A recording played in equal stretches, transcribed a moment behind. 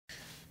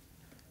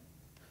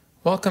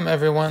Welcome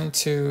everyone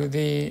to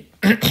the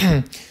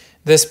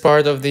this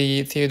part of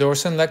the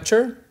Theodorsen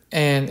lecture,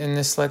 and in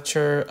this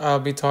lecture I'll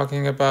be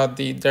talking about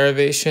the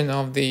derivation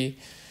of the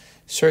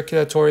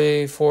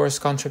circulatory force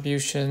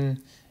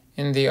contribution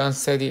in the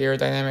unsteady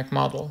aerodynamic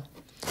model.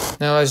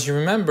 Now, as you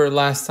remember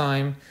last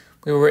time,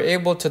 we were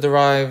able to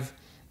derive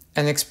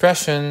an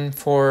expression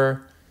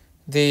for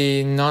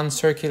the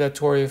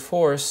non-circulatory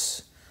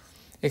force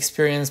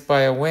experienced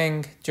by a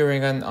wing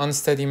during an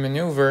unsteady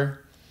maneuver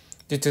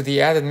due to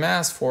the added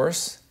mass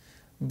force,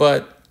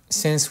 but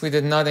since we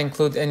did not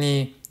include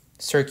any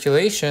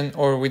circulation,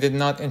 or we did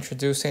not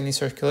introduce any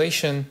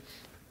circulation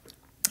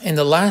in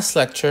the last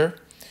lecture,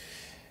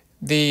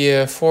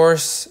 the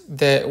force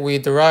that we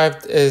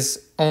derived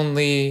is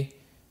only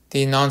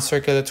the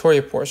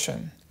non-circulatory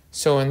portion.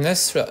 So in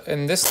this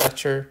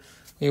lecture,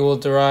 we will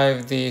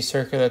derive the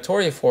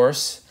circulatory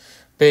force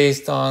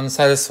based on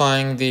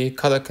satisfying the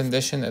cutoff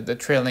condition at the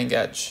trailing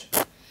edge.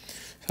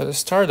 So to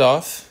start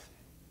off,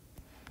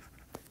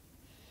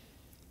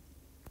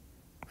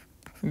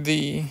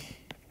 the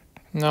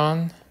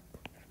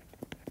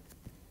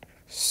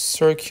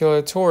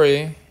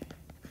non-circulatory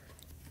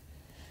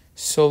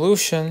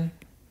solution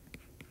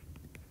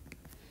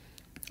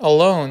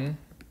alone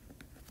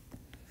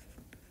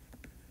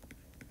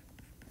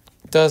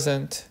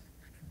doesn't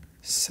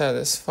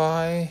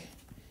satisfy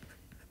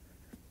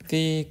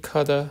the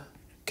cutoff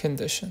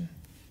condition.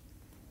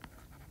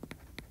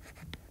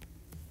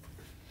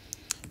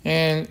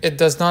 And it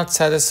does not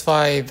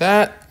satisfy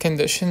that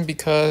condition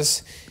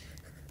because,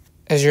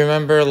 as you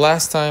remember,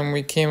 last time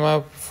we came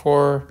up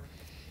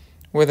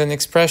with an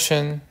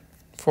expression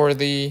for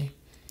the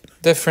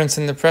difference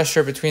in the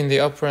pressure between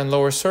the upper and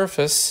lower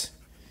surface,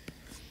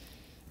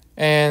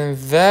 and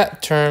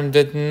that term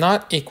did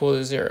not equal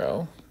to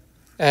 0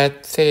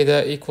 at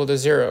theta equal to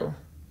 0,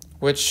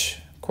 which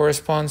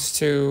corresponds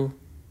to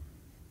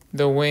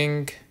the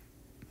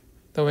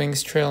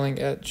wing's trailing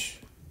edge.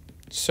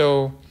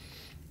 So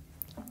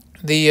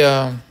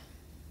the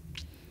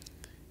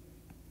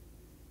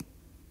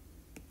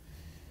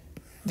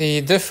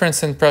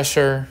difference in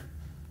pressure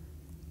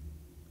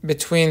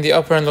between the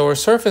upper and lower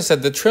surface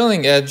at the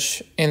trailing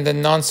edge in the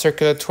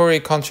non-circulatory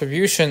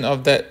contribution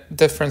of that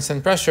difference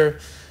in pressure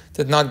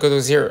did not go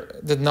to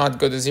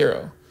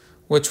zero,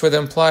 which would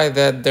imply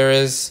that there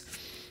is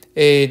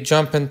a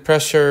jump in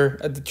pressure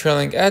at the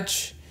trailing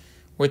edge,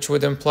 which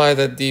would imply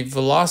that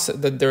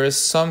there is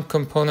some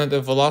component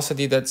of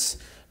velocity that's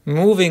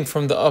moving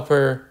from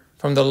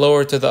the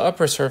lower to the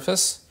upper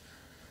surface.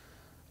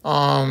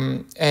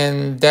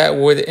 And that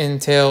would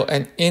entail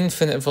an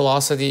infinite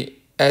velocity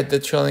at the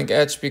trailing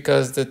edge,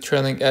 because the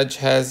trailing edge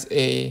has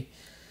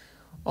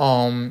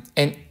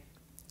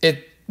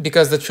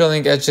because the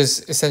trailing edge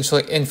is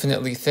essentially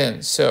infinitely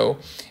thin. So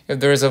if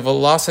there is a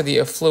velocity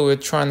of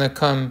fluid trying to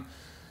come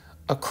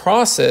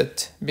across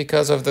it,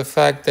 because of the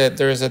fact that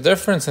there is a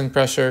difference in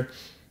pressure,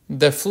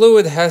 the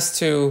fluid has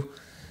to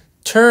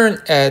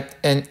turn at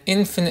an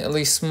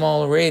infinitely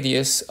small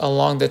radius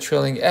along the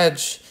trailing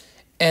edge,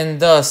 and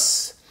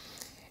thus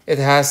it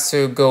has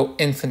to go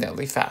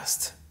infinitely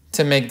fast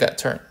to make that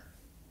turn.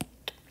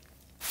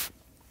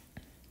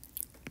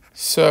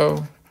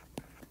 So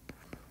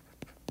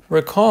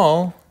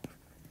recall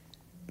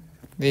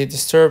the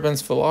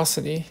disturbance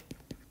velocity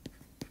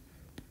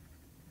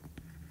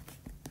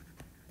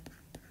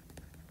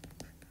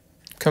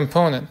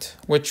component,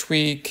 which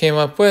we came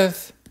up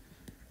with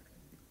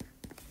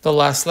the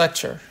last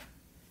lecture.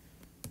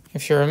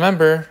 If you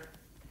remember,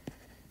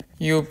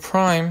 U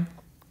prime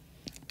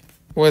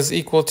was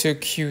equal to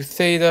q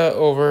theta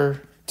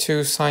over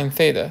 2 sine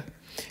theta.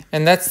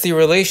 And that's the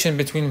relation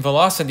between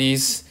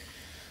velocities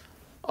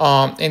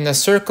in the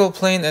circle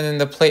plane and in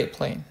the plate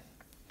plane.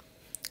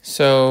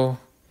 So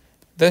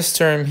this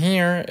term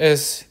here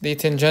is the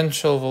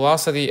tangential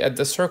velocity at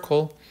the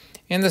circle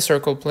in the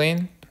circle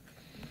plane,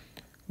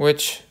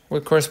 which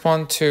would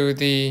correspond to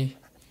the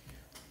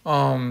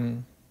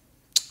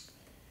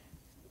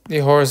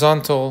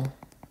horizontal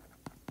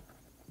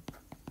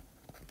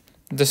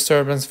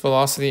disturbance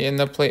velocity in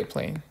the plate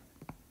plane.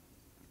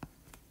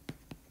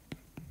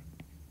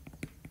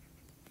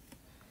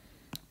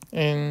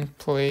 In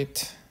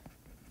plate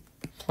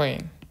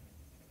plane.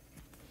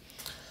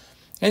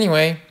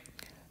 Anyway,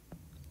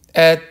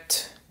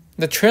 at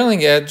the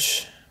trailing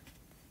edge,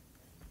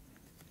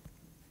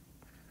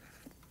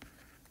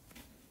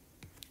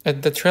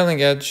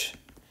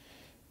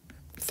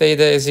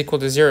 theta is equal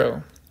to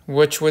 0,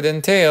 which would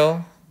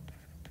entail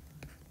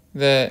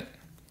that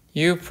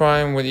U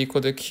prime would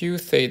equal to q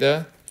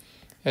theta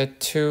at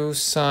 2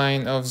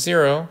 sine of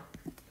 0,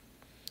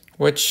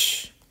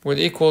 which would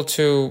equal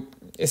to,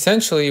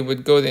 essentially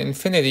would go to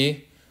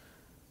infinity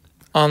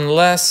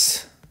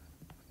unless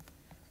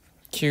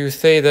q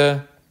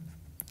theta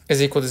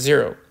is equal to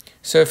 0.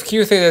 So if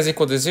q theta is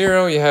equal to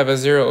 0, you have a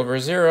 0 over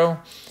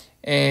 0,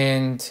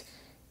 and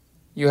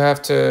you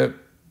have to,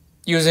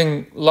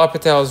 using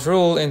L'Hopital's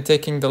rule and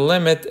taking the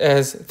limit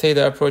as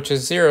theta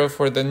approaches 0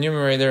 for the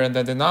numerator and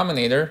the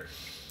denominator,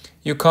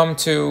 you come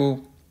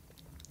to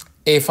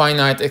a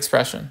finite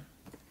expression.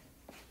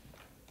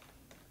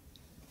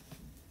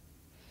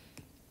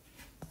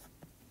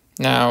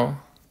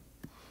 Now,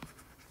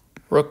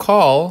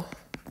 recall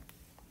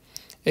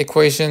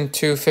equation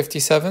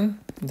 257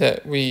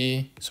 that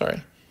we,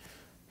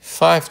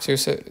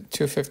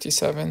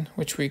 257,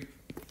 which we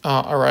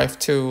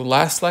arrived to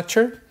last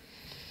lecture.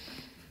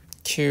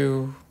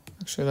 Actually,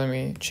 let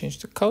me change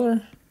the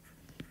color.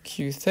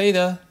 Q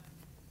theta,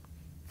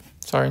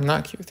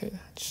 not Q theta,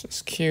 it's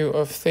just Q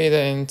of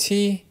theta in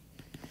T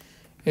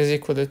is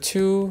equal to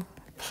 2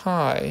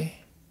 pi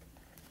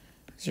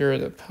 0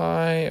 to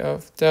pi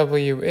of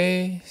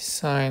WA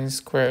sine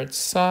squared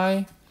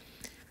psi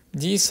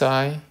d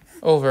psi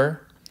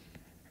over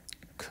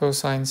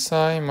cosine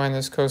psi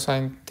minus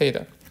cosine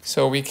theta.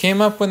 So we came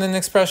up with an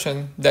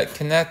expression that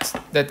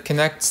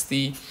connects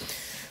the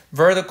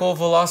vertical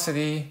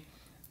velocity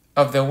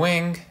of the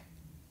wing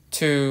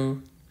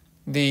to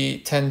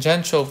the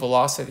tangential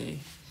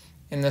velocity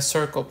in the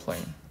circle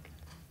plane.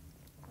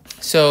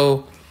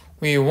 So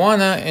we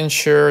want to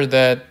ensure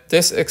that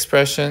this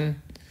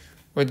expression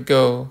would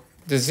go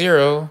to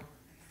 0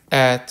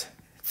 at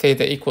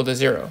theta equal to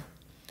 0.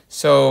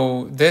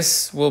 So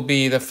this will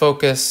be the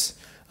focus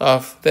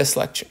of this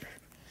lecture.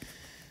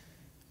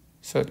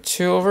 So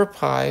 2 over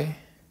pi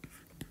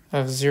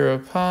of 0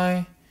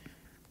 pi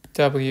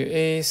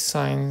WA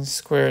sine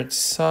squared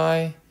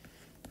psi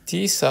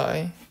d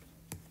psi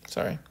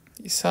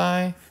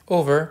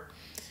over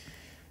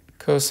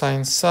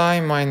cosine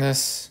psi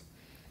minus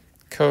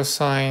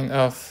cosine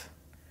of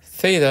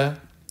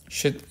theta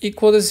should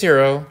equal to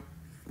 0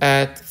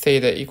 at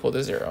theta equal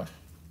to 0.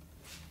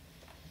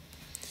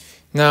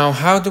 Now,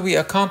 how do we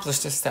accomplish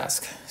this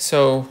task?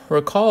 So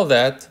recall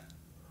that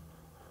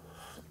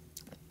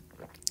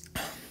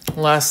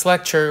last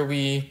lecture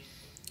we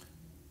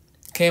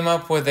came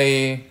up with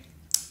a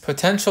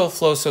potential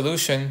flow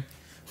solution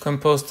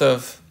composed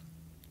of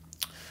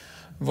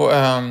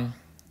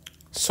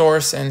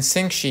source and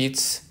sink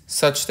sheets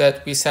such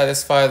that we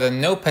satisfy the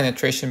no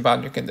penetration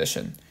boundary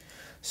condition.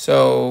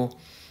 So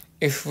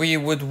if we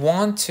would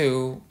want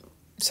to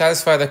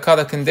satisfy the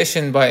cutoff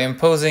condition by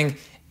imposing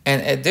an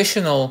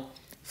additional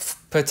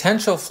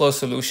potential flow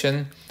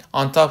solution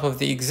on top of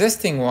the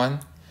existing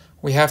one,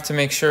 we have to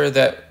make sure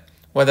that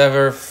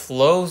whatever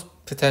flow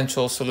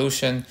potential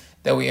solution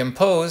that we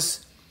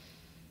impose,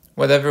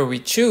 whatever we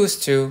choose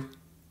to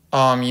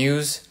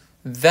use,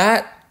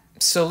 that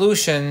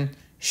solution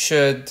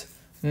should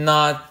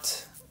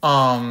not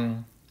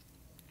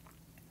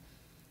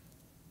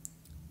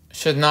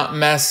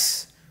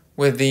mess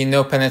with the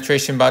no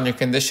penetration boundary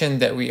condition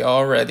that we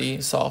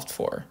already solved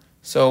for.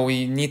 So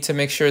we need to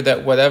make sure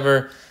that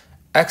whatever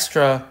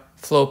extra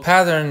flow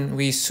pattern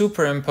we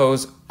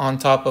superimpose on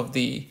top of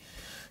the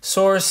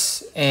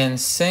source and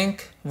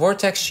sink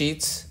vortex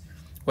sheets,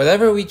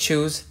 whatever we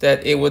choose,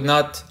 that it would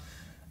not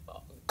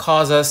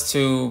cause us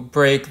to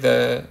break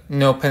the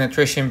no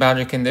penetration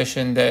boundary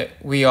condition that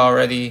we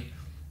already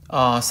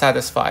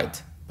satisfied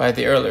by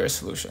the earlier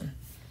solution.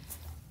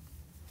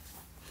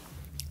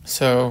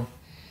 So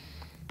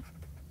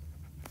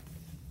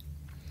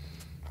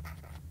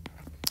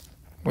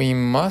we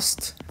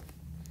must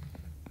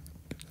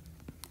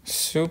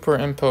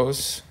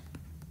superimpose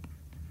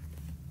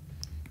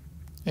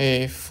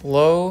a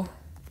flow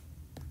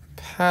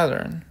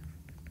pattern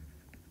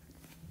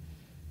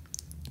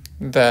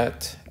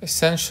that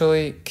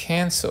essentially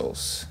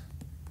cancels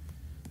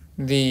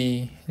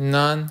the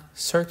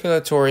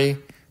non-circulatory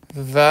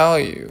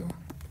value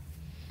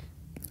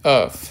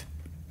of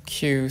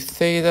Q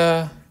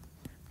theta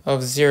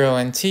of 0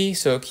 and T,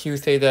 so Q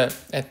theta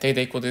at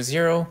theta equal to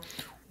 0,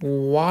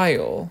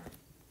 while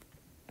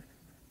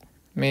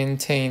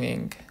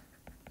maintaining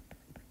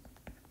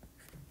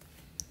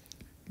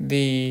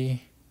the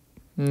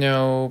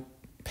no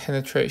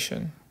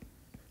penetration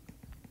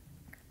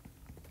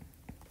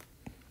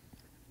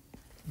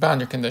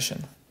boundary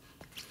condition.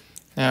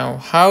 Now,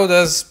 how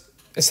does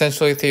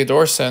essentially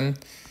Theodorsen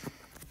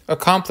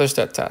accomplish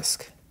that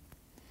task?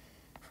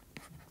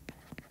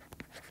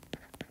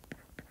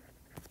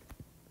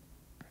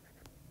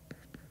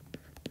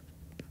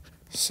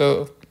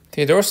 So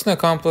Theodorsen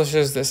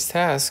accomplishes this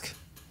task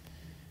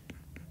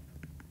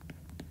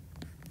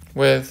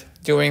with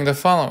doing the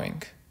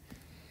following,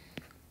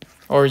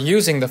 or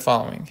using the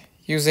following,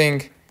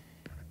 using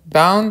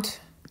bound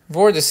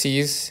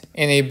vortices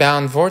in a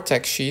bound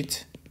vortex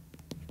sheet,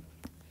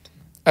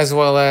 as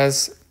well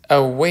as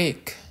a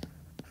wake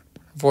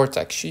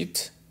vortex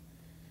sheet,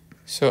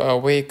 so a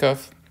wake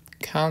of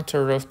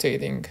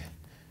counter-rotating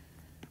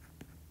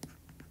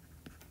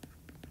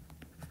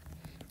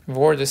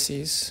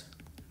vortices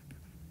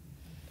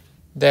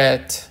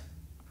that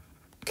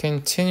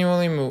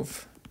continually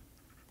move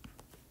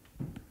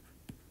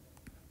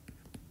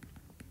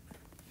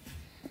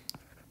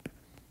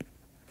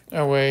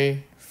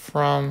away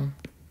from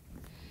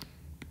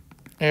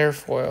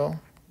airfoil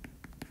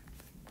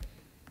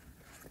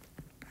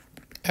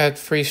at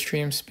free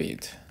stream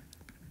speed.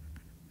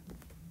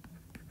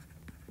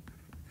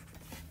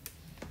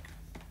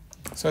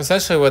 So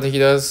essentially what he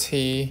does,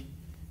 he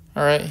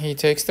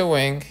takes the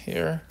wing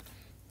here,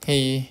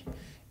 he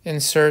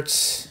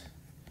inserts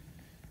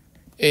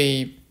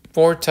a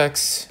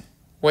vortex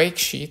wake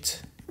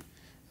sheet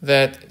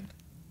that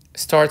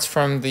starts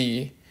from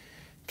the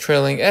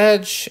trailing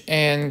edge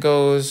and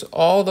goes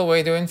all the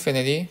way to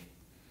infinity.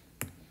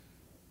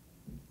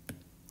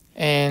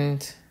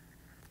 And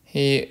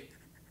he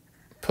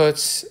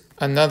puts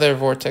another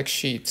vortex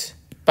sheet,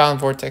 bound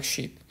vortex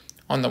sheet,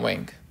 on the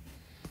wing.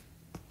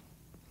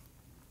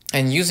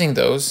 And using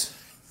those,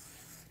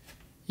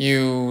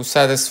 you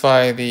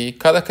satisfy the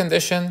cutter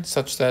condition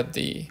such that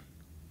the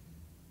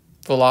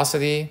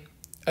velocity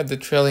at the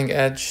trailing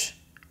edge,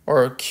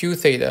 or q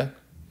theta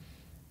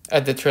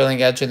at the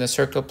trailing edge in the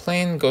circle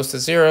plane, goes to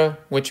 0,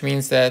 which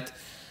means that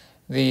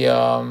the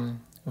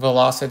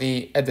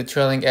velocity at the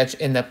trailing edge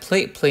in the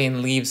plate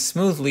plane leaves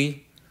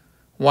smoothly,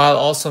 while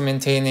also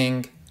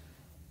maintaining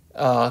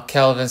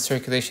Kelvin's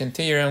circulation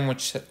theorem,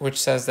 which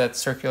says that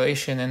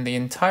circulation in the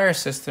entire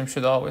system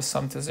should always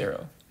sum to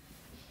 0.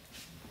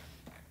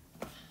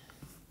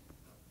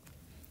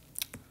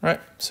 Right,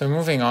 so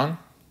moving on.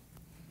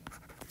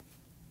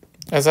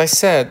 As I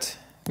said,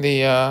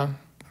 the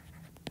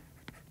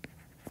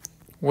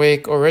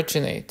wake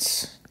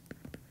originates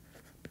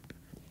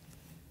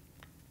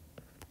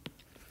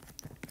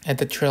at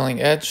the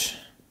trailing edge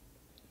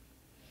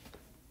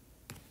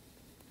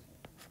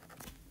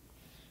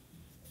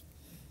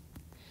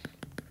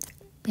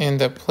in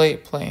the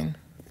plate plane.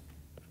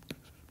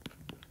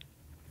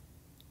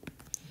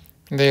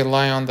 They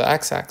lie on the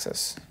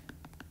x-axis.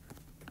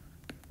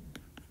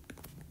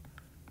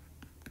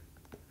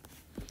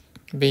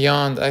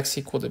 Beyond x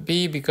equal to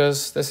b,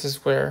 because this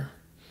is where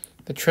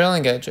the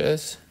trailing edge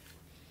is.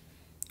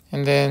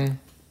 And then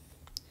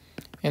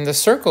in the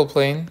circle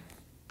plane,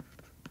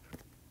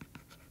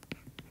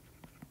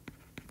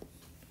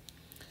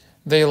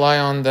 they lie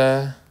on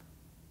the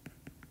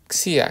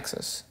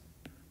x-axis,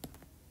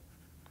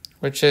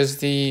 which is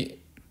the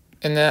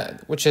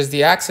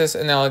axis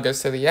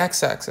analogous to the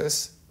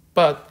x-axis,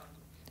 but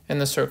in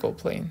the circle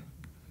plane.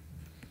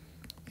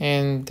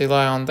 And they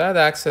lie on that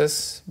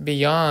axis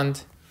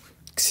beyond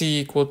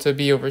c equal to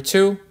b over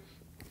 2,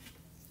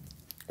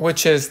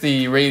 which is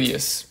the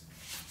radius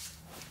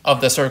of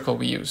the circle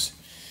we use.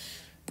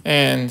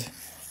 And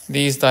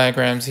these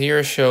diagrams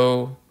here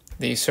show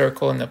the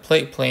circle in the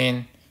plate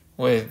plane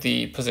with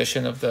the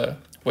position of the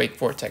wake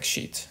vortex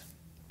sheet.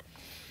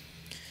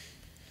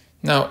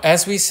 Now,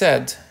 as we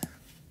said,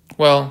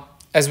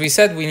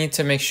 we need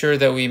to make sure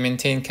that we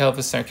maintain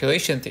Kelvin's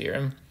circulation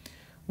theorem,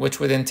 which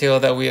would entail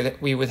that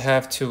we would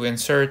have to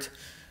insert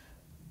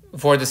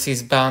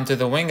vortices bound to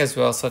the wing as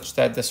well, such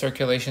that the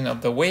circulation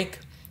of the wake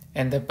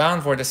and the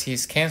bound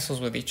vortices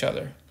cancels with each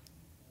other.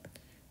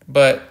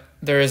 But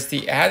there is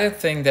the added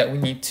thing that we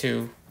need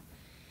to,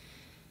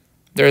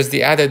 there's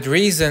the added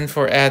reason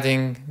for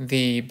adding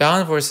the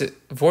bound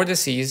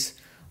vortices,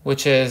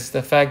 which is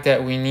the fact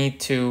that we need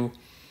to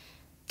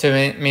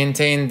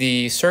maintain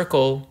the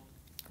circle,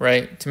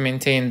 right? To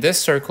maintain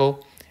this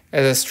circle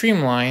as a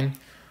streamline,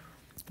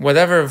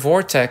 whatever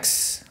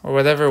vortex or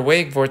whatever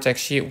wake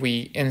vortex sheet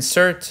we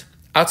insert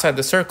outside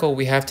the circle,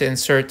 we have to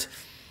insert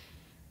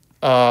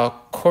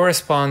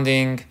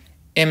corresponding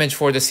image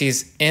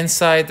vortices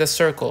inside the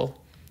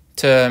circle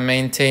to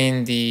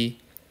maintain the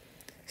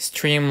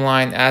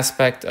streamline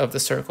aspect of the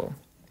circle,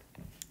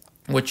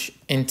 which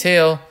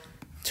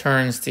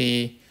turns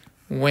the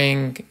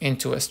wing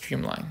into a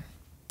streamline.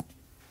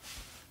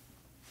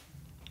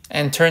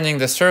 And turning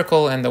the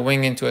circle and the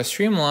wing into a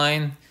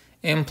streamline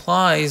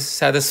implies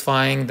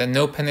satisfying the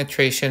no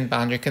penetration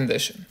boundary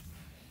condition.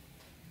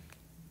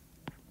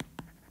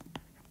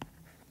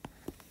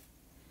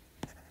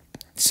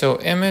 So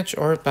image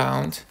or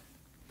bound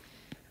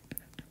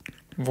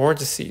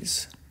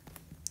vortices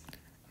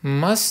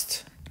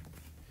must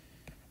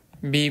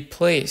be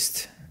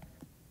placed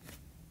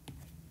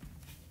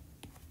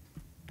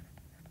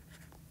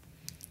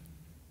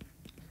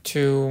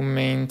to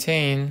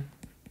maintain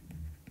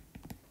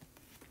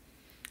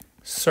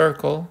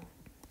circle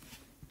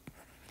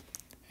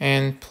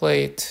and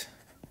plate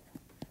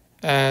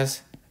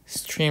as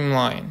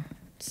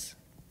streamlines.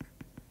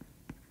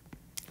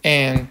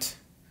 And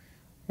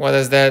what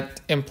does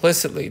that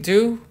implicitly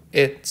do?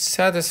 It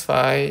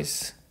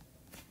satisfies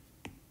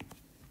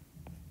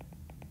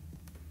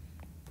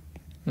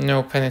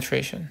no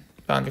penetration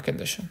boundary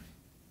condition.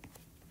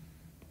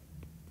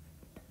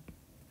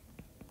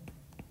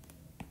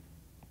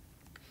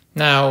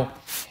 Now,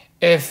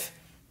 if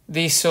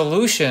the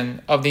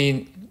solution of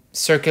the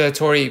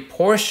circulatory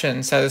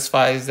portion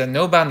satisfies the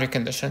no boundary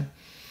condition,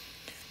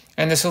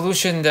 and the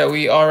solution that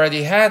we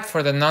already had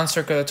for the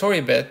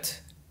non-circulatory bit,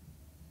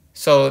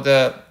 so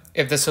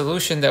if the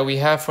solution that we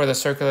have for the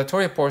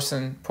circulatory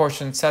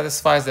portion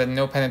satisfies the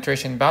no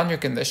penetration boundary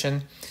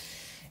condition,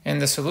 and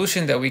the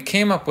solution that we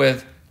came up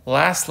with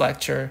last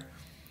lecture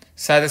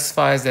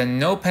satisfies the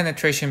no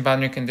penetration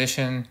boundary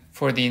condition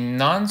for the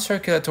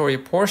non-circulatory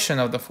portion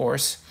of the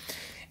force,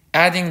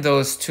 adding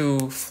those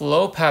two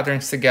flow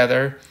patterns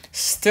together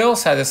still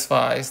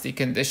satisfies the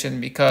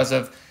condition because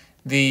of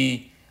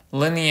the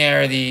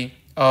linearity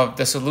of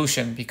the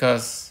solution,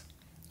 because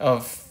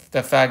of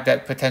the fact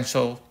that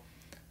potential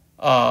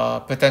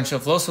potential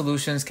flow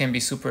solutions can be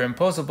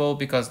superimposable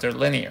because they're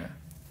linear.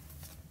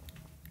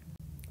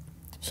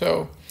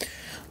 So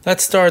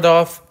let's start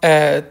off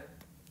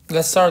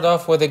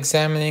with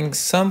examining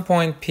some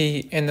point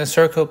P in the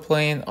circle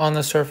plane on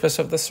the surface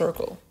of the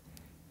circle.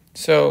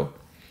 So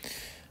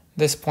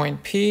this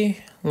point P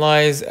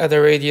lies at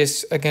a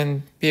radius,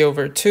 again, b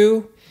over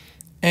 2,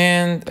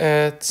 and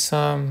at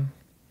some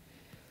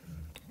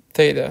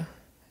theta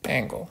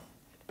angle.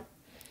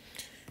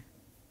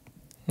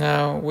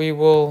 Now we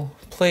will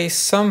place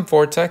some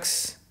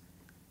vortex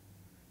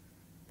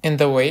in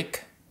the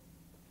wake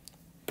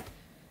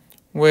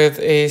with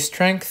a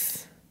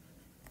strength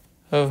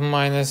of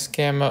minus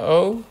gamma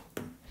O,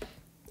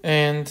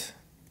 and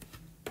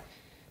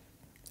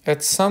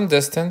at some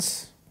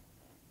distance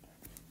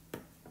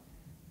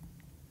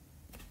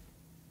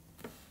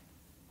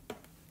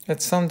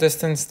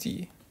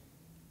d.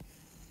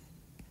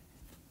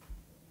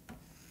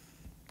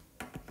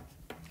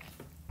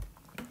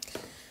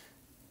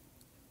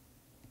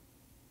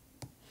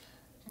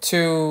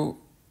 To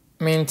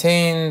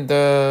maintain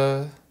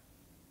the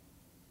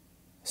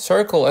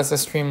circle as a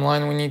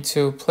streamline, we need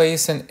to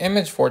place an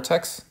image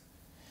vortex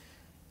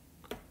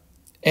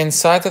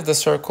inside of the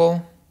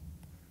circle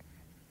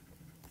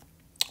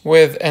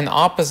with an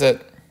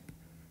opposite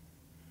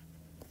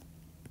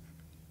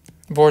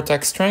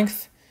vortex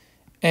strength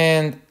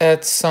and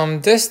at some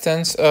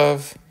distance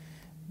of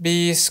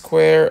b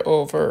squared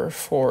over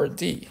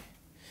 4d.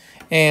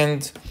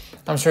 And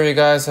I'm sure you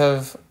guys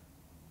have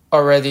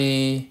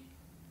already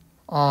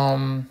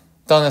done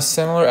a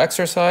similar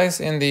exercise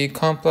in the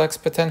complex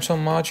potential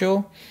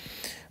module,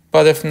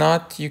 but if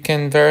not, you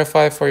can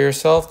verify for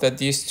yourself that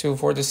these two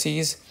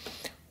vortices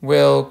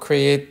will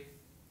create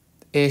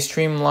a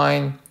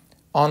streamline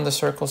on the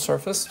circle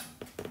surface.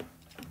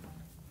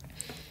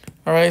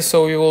 All right,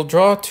 so we will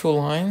draw two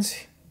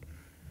lines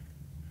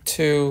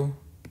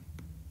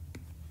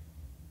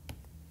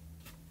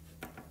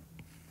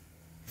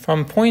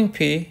from point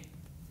P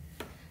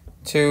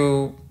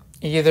to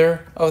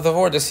either of the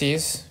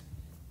vortices.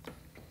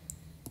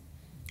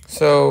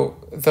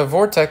 So the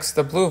vortex,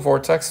 the blue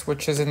vortex,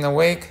 which is in the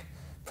wake,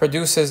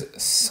 produces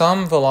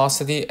some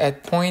velocity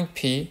at point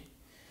P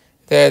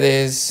that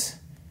is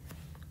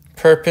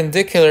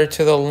perpendicular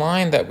to the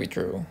line that we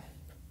drew,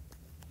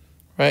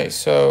 right?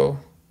 So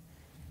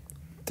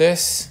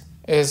this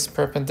is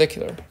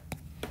perpendicular.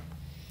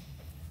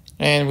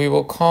 And we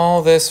will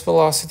call this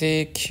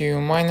velocity Q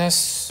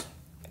minus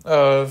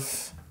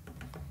of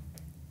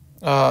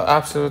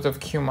absolute of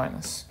Q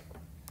minus.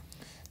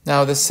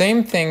 Now the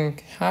same thing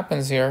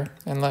happens here,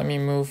 and let me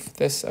move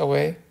this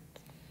away.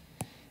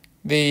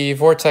 The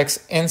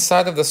vortex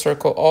inside of the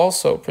circle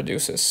also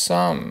produces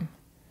some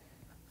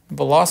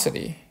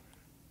velocity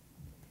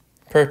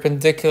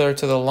perpendicular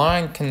to the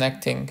line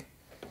connecting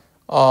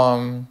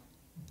point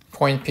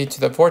P to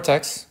the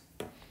vortex,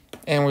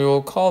 and we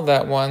will call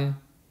that one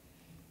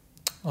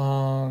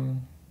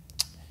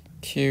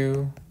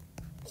Q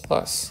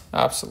plus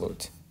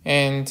absolute.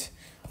 And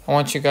I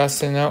want you guys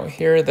to note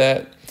here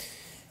that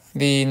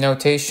the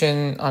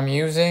notation I'm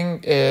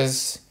using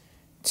is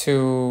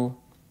to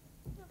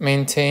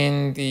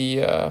maintain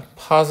the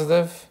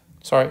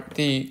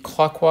the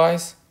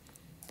clockwise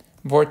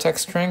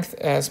vortex strength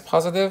as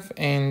positive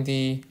and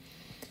the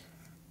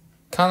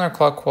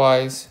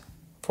counterclockwise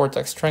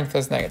vortex strength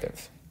as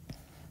negative.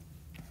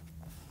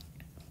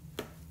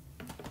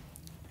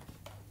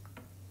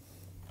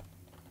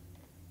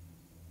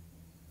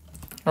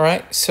 All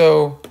right,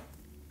 so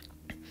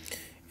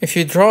if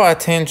you draw a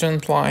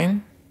tangent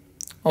line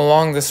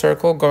along the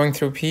circle going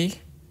through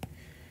P,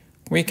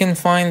 we can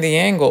find the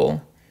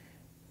angle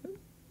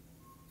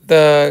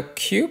the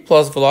Q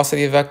plus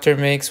velocity vector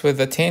makes with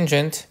the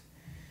tangent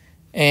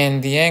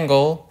and the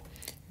angle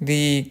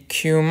the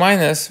Q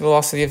minus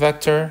velocity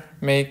vector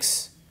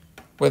makes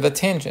with a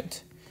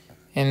tangent.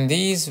 And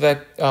these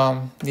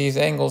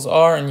angles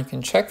are, and you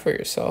can check for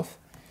yourself,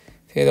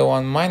 theta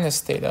 1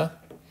 minus theta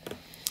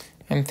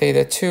and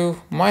theta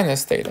 2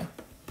 minus theta.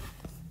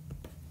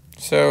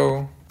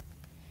 So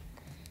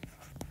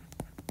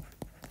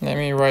let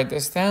me write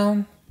this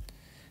down.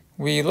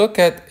 We look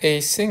at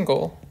a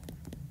single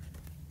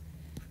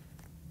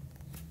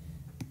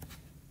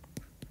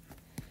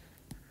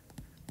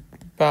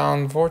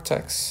bound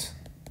vortex,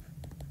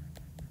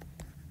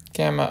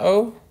 gamma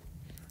O,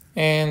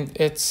 and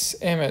its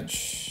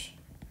image,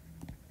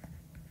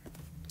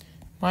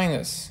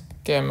 minus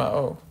gamma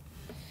O.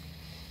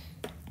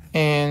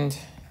 And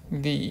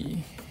the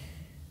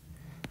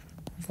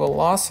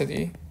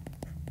velocity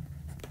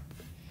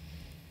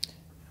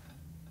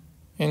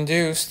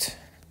induced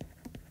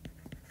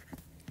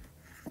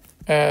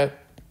at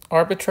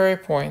arbitrary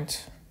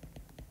point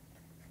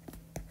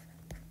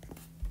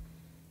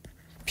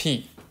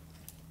P.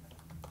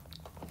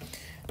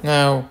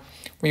 Now,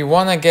 we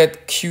want to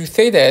get Q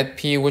theta at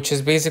P, which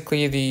is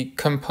basically the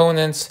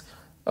components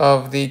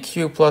of the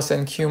Q plus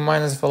and Q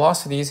minus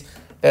velocities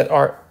that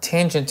are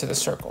tangent to the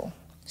circle.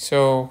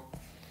 So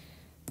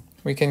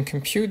we can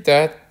compute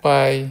that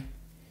by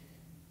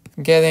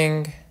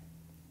getting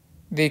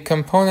the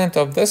component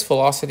of this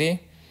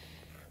velocity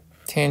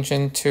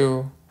tangent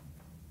to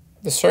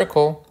the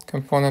circle,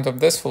 component of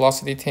this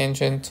velocity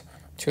tangent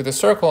to the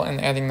circle, and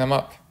adding them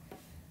up.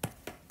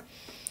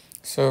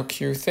 So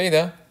q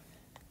theta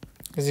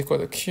is equal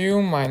to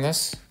q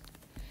minus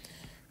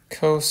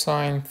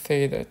cosine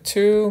theta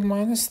 2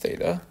 minus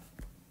theta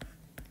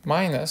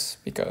minus,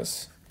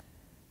 because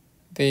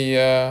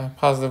the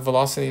positive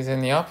velocity is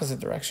in the opposite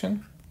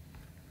direction,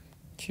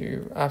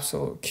 q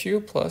absolute q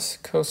plus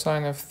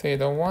cosine of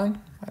theta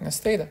 1 minus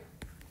theta.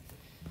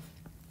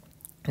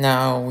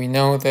 Now we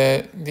know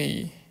that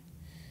the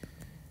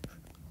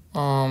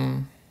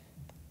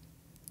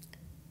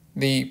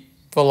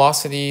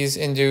velocities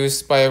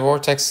induced by a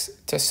vortex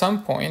to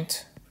some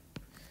point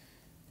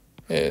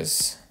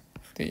is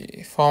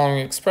the following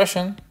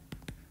expression,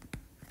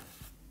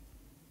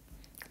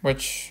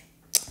 which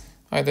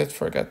I did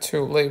forget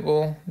to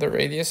label the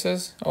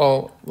radiuses.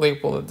 I'll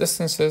label the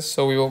distances,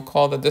 so we will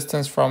call the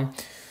distance from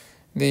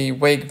the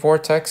wake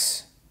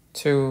vortex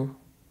to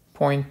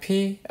point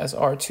P as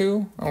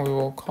R2, and we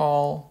will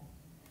call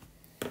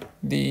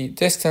the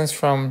distance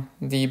from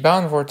the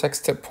bound vortex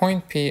to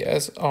point P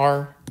as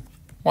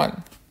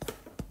R1.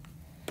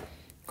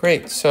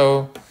 Great,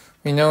 so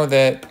we know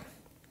that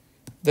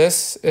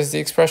this is the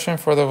expression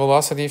for the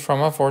velocity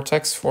from a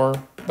vortex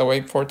for the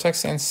wake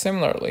vortex, and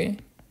similarly,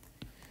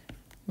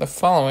 the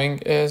following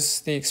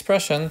is the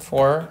expression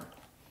for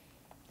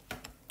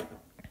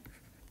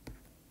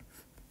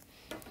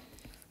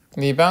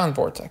the bound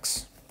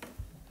vortex.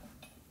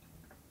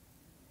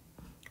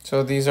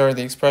 So these are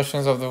the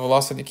expressions of the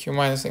velocity q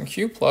minus and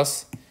q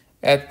plus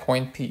at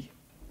point P.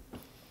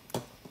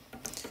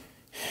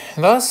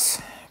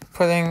 Thus,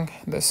 putting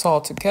this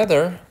all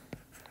together,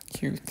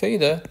 q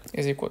theta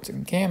is equal to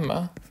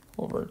gamma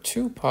over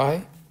 2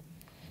 pi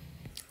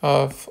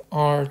of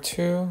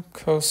r2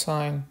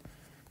 cosine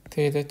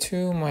theta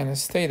 2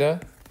 minus theta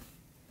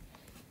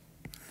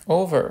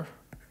over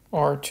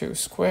r2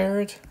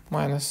 squared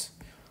minus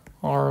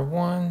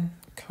r1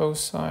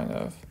 cosine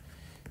of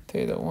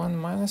theta 1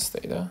 minus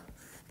theta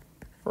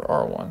for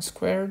r1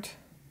 squared.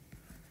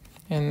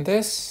 And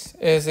this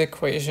is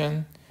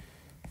equation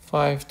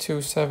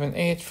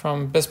 5278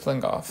 from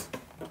Bisplingoff.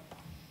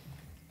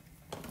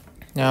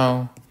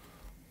 Now,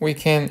 we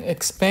can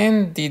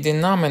expand the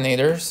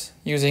denominators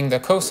using the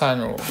cosine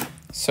rule.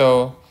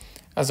 So,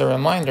 as a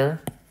reminder,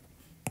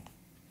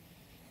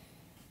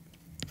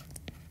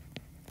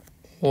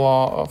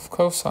 law of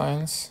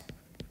cosines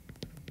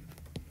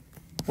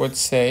would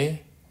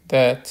say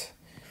that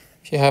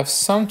if you have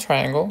some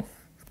triangle,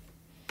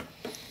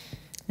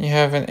 you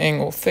have an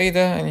angle theta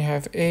and you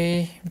have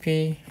A,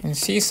 B, and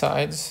C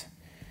sides,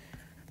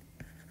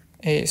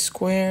 A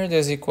squared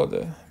is equal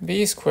to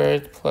B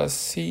squared plus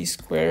C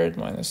squared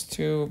minus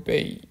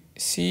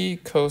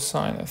 2bc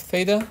cosine of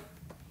theta.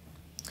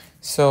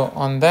 So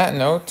on that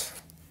note,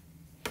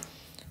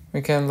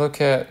 we can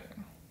look at,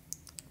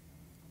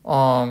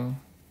 let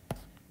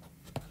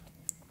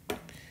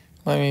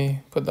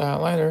me put the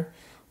highlighter.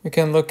 We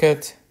can look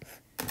at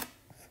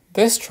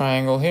this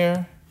triangle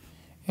here,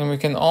 and we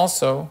can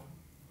also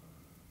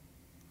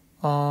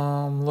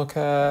look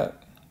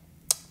at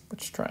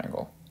which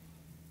triangle?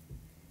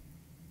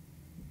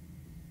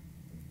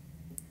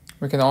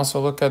 We can also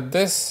look at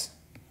this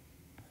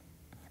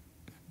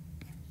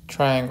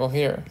triangle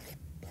here.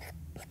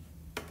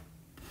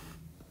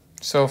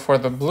 So for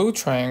the blue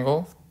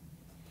triangle,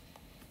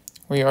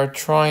 we are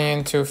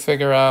trying to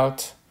figure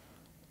out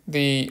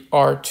the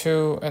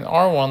R2 and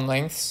R1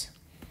 lengths.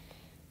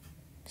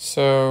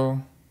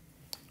 So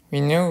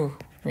we know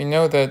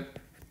that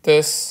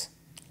this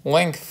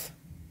length,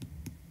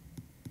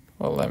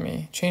 well, let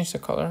me change the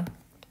color.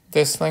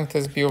 This length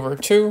is B over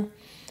 2,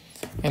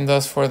 and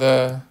thus for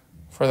the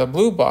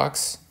blue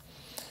box,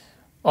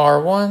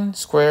 R1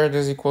 squared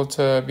is equal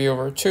to B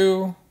over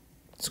 2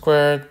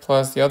 squared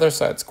plus the other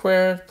side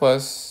squared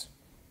plus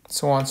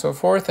so on and so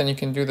forth. And you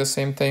can do the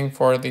same thing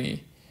for the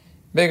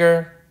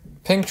bigger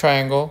pink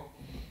triangle,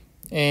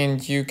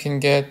 and you can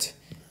get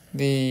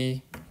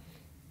the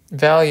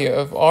value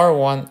of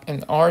R1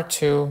 and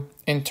R2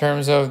 in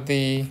terms of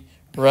the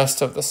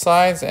rest of the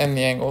sides and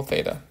the angle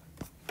theta.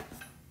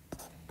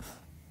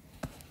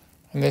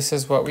 And this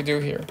is what we do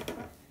here.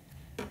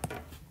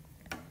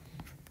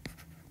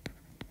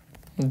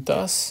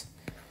 Thus,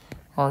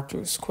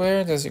 R2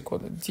 squared is equal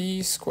to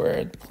D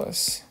squared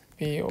plus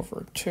B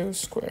over 2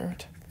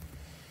 squared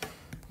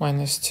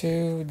minus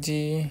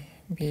 2D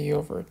B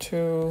over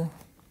 2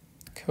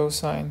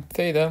 cosine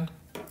theta.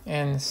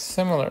 And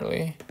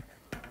similarly,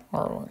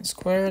 R1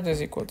 squared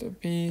is equal to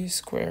B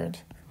squared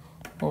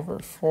over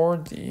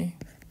 4D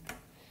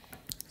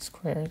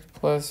squared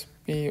plus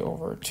B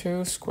over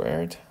 2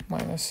 squared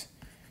minus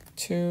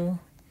 2B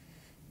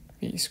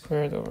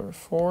squared over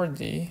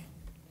 4D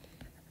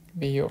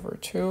B over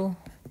 2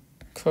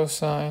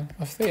 cosine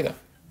of theta.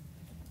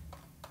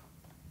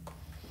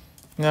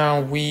 Now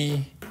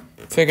we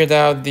figured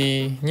out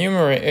the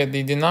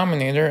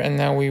denominator, and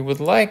now we would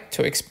like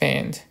to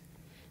expand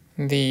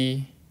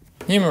the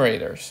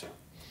numerators.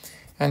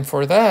 And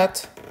for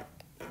that,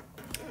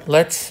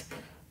 let's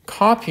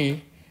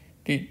copy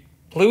the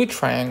blue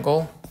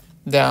triangle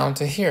down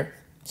to here.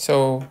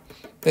 So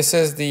this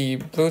is the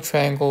blue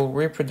triangle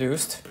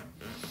reproduced,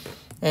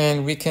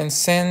 and we can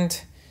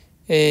send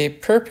a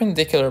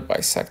perpendicular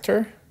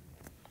bisector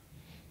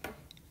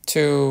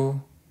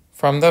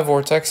from the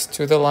vortex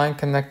to the line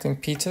connecting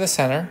P to the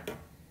center.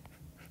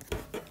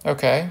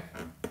 Okay.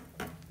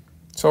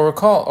 So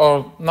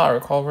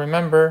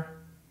remember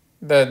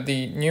that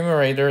the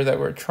numerator that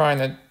we're trying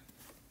to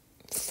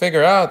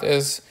figure out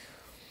is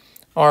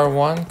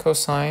R1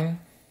 cosine.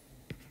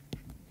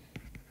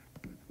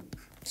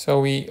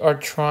 So we're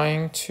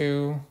trying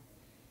to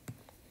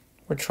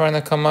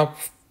come up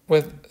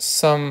with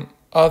some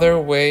other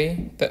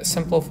way that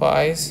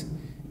simplifies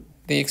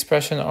the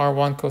expression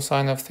R1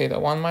 cosine of theta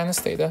 1 minus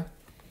theta.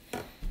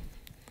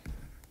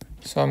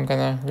 So I'm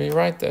gonna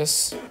rewrite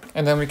this,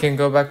 and then we can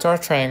go back to our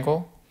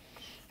triangle.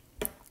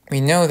 We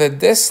know that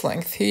this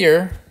length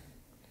here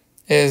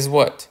is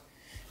what?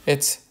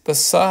 It's the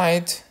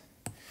side.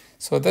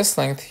 So this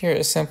length here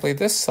is simply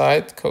this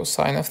side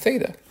cosine of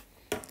theta.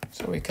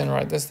 So we can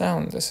write this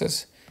down. This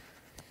is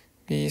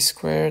b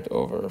squared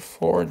over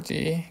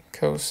 4d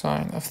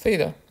cosine of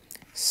theta.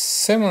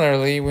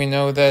 Similarly, we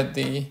know that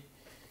the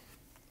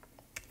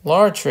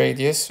large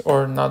radius,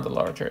 or not the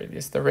large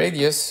radius, the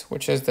radius,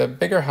 which is the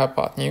bigger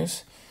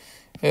hypotenuse,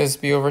 is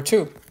b over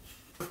 2.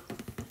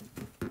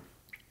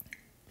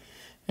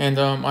 And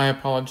I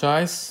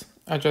apologize.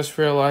 I just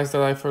realized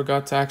that I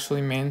forgot to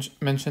actually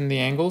mention the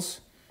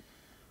angles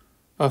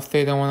of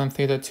theta 1 and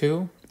theta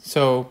 2.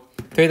 So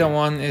theta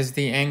 1 is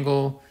the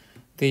angle,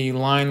 the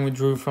line we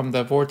drew from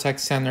the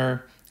vortex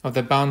center of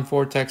the bound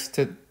vortex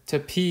to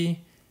P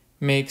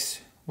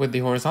makes with the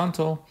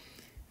horizontal.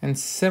 And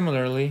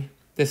similarly,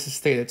 this is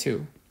theta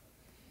 2.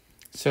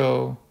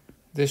 So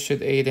this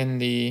should aid in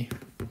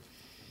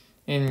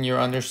your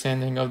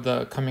understanding of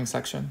the coming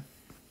section.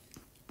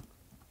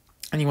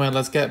 Anyway,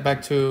 let's get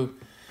back to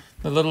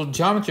the little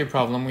geometry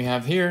problem we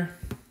have here.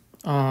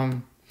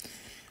 And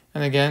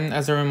again,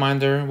 as a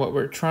reminder, what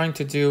we're trying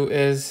to do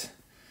is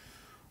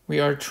we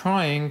are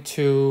trying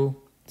to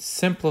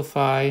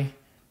simplify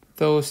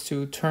those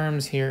two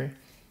terms here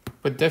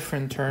with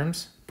different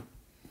terms,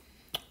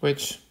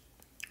 which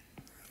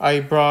I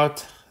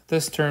brought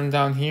this term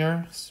down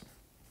here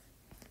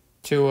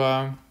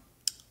to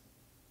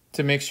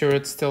make sure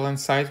it's still in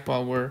sight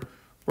while we're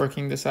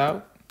working this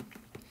out.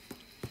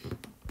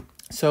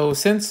 So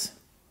since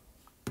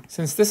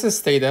this is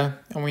theta,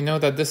 and we know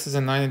that this is a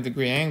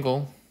 90-degree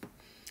angle,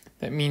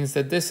 that means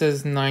that this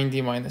is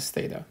 90 minus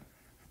theta.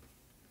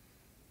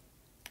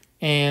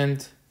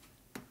 And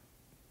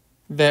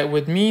that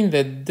would mean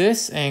that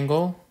this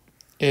angle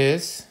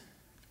is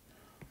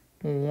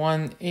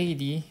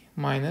 180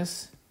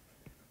 minus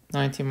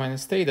 90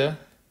 minus theta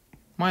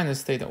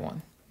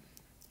 1.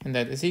 And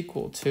that is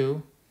equal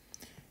to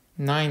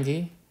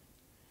 90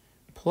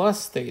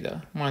 plus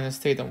theta minus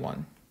theta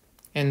 1.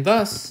 And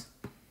thus,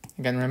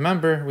 again,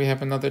 remember, we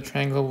have another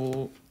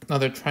triangle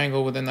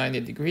with a 90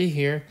 degree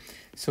here.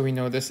 So we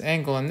know this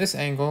angle and this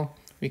angle,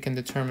 we can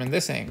determine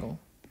this angle.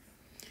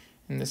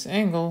 And this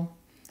angle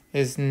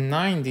is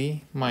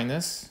 90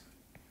 minus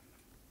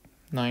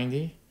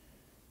 90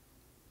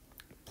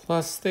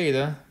 plus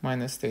theta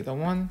minus theta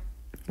 1,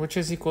 which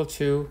is equal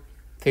to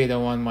theta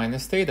 1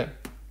 minus theta,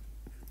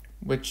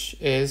 which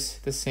is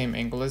the same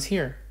angle as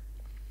here.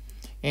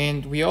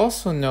 And we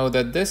also know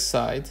that this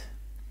side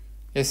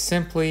is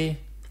simply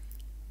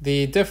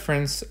the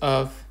difference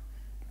of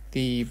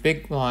the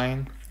big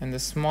line and the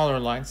smaller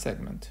line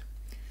segment.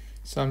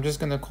 So I'm just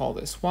going to call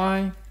this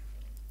y.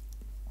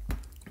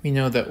 We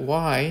know that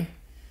y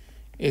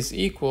is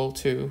equal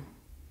to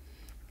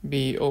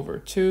b over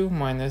 2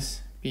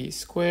 minus b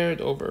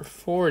squared over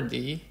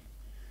 4d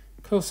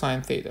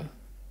cosine theta.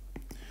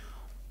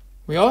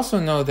 We also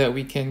know that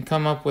we can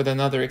come up with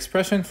another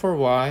expression for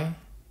y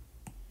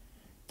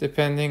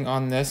depending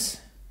on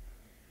this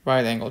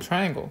right angle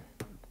triangle.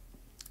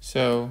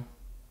 So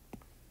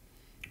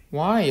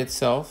y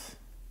itself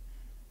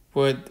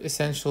would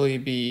essentially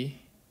be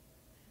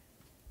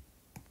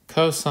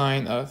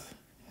cosine of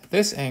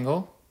this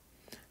angle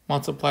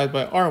multiplied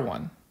by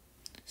r1.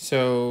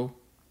 So,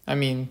 I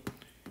mean,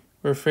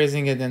 we're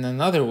phrasing it in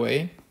another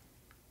way.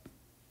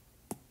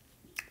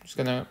 I'm just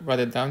gonna write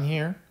it down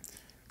here.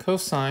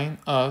 Cosine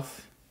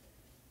of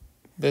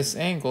this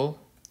angle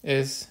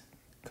is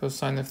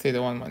cosine of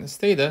theta 1 minus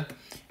theta,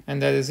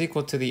 and that is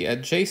equal to the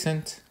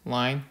adjacent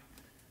line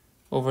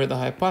over the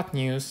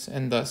hypotenuse,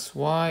 and thus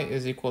y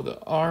is equal to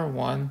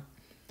r1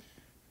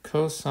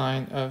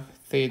 cosine of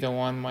theta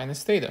 1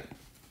 minus theta.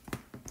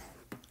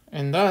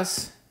 And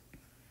thus,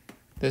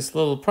 this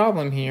little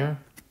problem here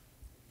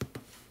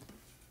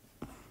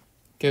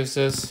gives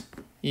us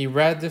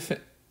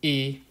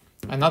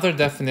another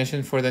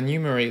definition for the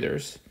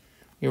numerators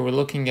we were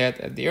looking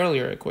at the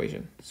earlier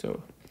equation.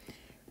 So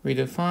we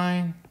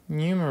define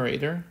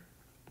numerator.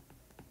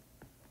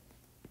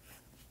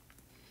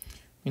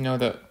 We know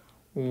that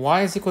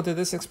y is equal to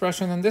this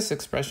expression and this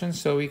expression,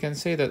 so we can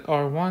say that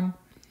r1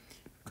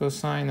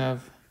 cosine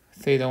of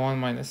theta 1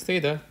 minus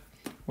theta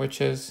which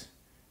is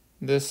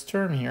this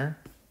term here,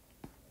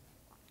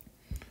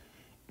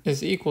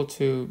 is equal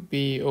to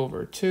b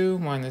over 2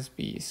 minus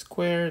b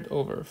squared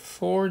over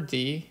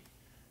 4d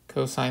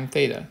cosine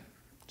theta.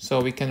 So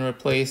we can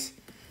replace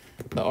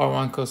the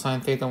r1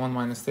 cosine theta 1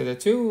 minus theta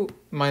 2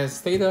 minus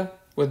theta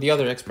with the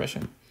other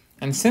expression.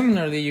 And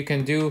similarly, you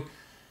can do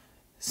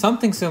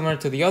something similar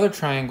to the other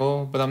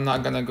triangle, but I'm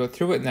not going to go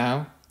through it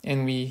now.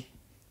 And we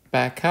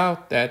back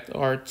out that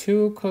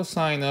r2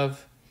 cosine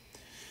of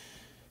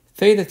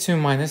theta 2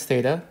 minus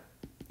theta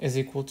is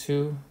equal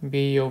to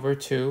b over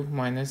 2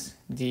 minus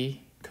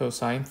d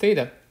cosine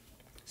theta.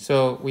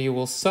 So we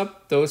will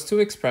sub those two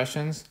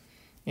expressions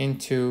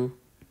into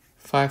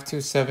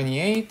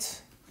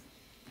 5278,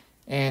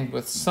 and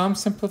with some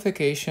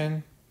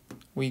simplification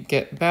we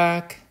get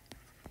back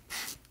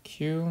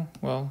q,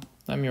 well,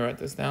 let me write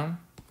this down,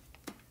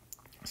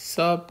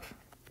 sub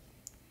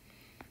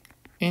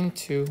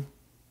into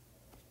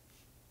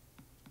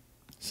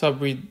sub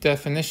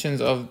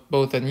redefinitions of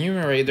both the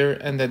numerator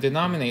and the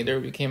denominator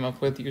we came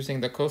up with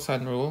using the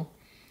cosine rule,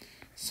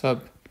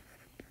 sub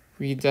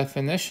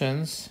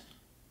redefinitions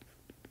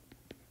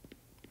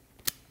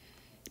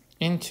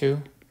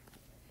into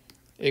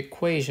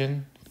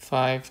equation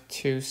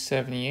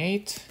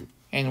 5278,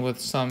 and with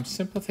some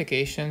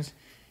simplifications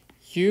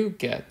you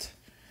get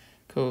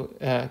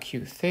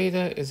q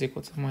theta is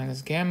equal to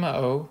minus gamma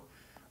o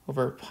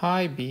over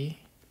pi b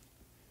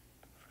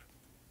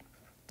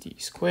d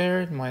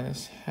squared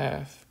minus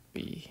half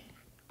b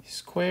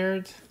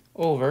squared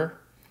over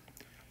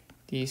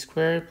d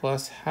squared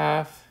plus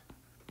half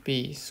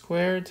b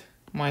squared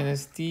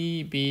minus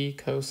db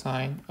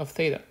cosine of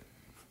theta.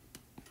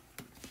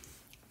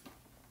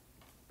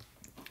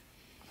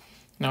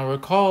 Now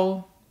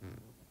recall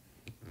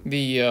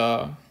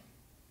the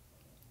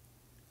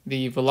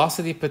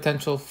velocity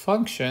potential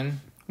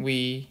function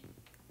we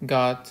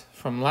got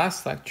from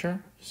last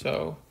lecture.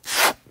 So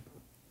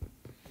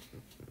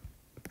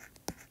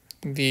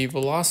the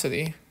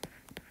velocity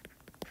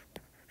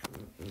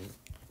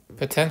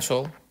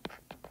potential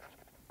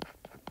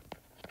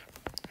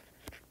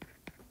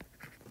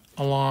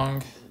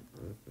along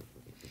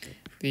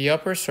the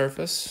upper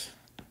surface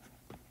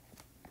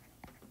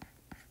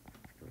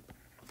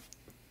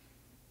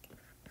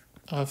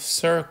of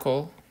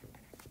circle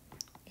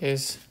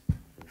is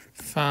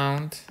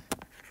found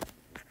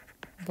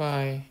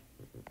by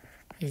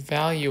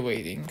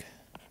evaluating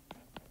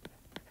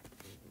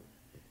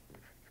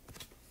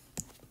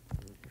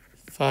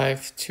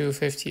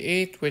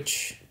 5258,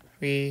 which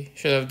we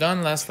should have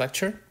done last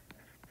lecture.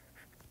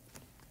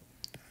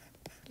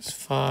 It's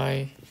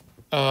phi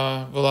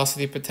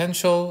velocity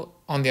potential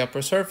on the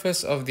upper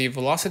surface of the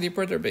velocity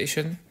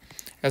perturbation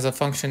as a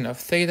function of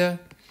theta,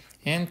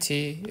 and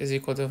t is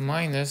equal to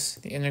minus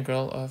the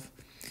integral of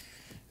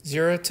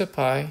 0 to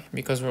pi,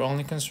 because we're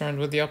only concerned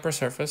with the upper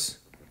surface,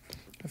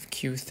 of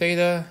q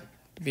theta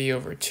b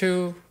over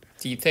 2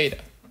 d theta.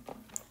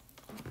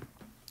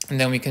 And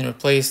then we can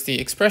replace the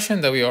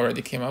expression that we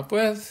already came up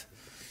with,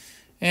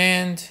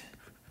 and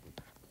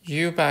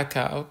you back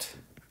out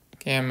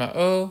gamma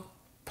o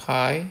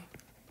pi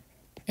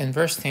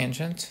inverse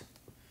tangent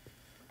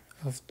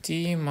of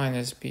d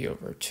minus b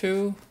over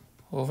 2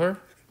 over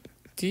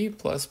d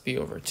plus b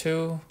over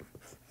 2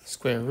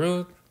 square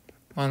root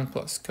 1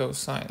 plus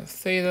cosine of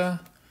theta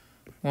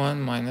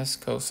 1 minus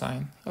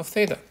cosine of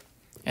theta.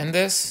 And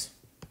this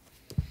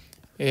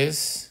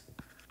is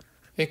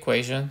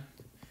equation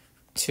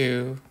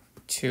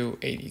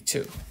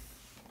 282.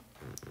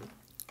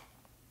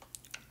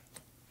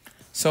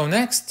 So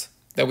next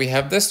that we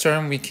have this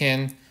term, we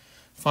can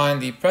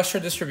find the pressure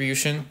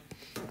distribution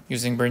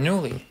using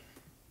Bernoulli,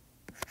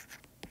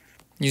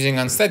 using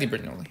unsteady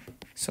Bernoulli.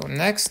 So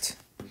next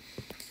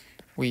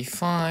we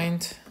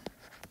find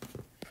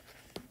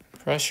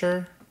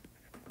pressure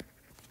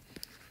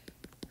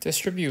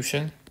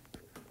distribution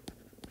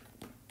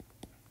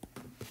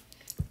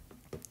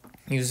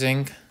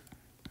using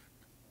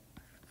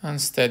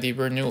unsteady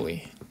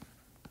Bernoulli.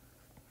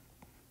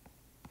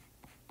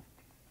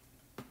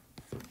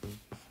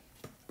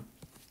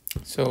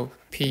 So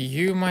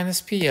Pu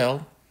minus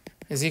Pl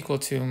is equal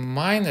to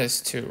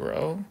minus 2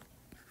 rho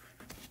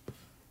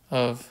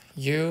of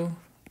u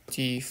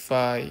d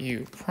phi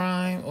u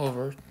prime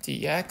over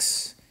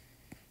dx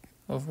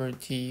over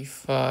d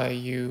phi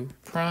u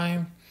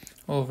prime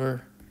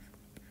over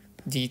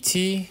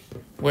dt,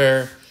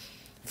 where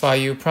phi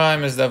u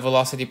prime is the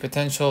velocity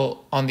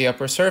potential on the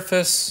upper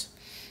surface,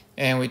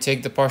 and we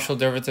take the partial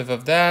derivative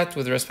of that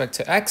with respect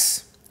to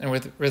x and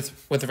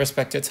with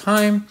respect to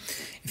time.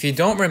 If you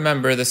don't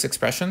remember this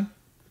expression,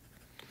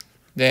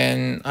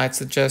 then I'd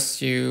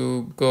suggest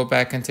you go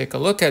back and take a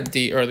look at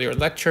the earlier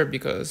lecture,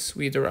 because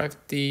we derived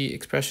the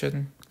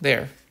expression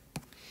there.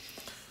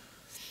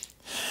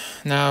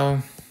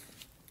 Now,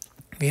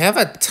 we have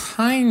a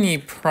tiny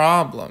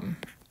problem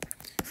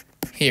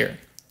here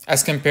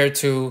as compared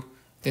to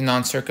the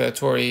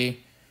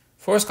non-circulatory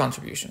force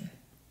contribution.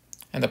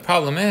 And the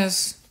problem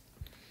is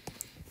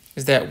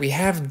that we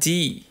have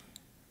D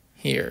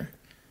here.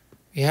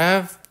 We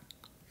have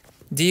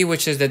d,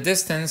 which is the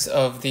distance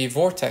of the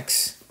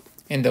vortex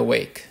in the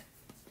wake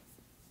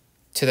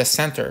to the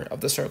center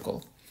of the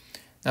circle.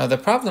 Now the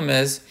problem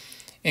is,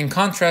 in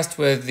contrast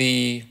with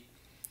the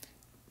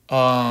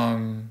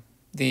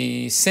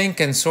sink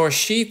and source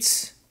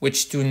sheets,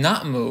 which do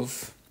not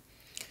move,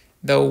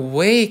 the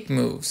wake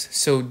moves.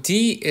 So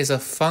d is a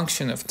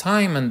function of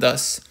time, and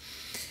thus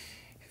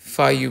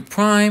phi u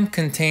prime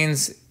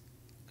contains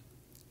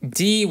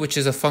d, which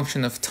is a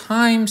function of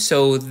time.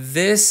 So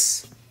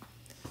this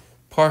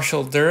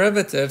partial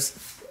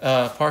derivative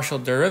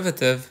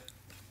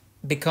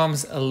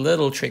becomes a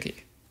little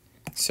tricky.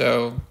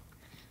 So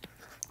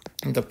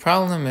the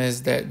problem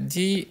is that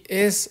d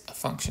is a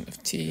function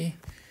of t,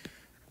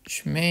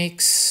 which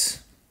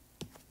makes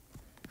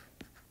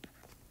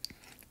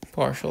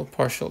partial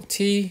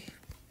t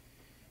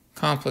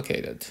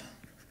complicated.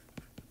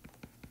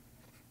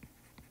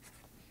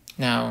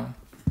 Now,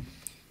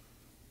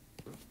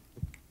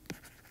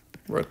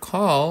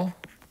 recall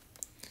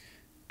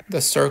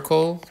the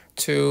circle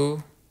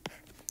to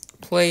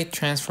plate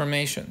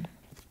transformation.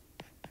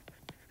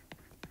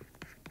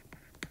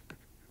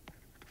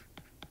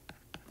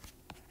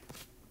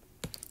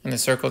 And the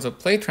circle to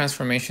plate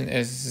transformation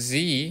is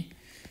z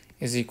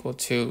is equal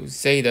to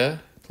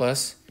zeta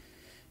plus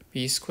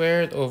b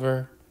squared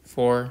over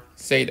 4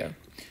 zeta,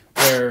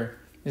 where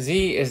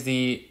z is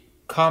the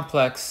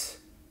complex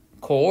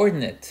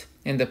coordinate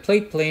in the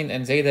plate plane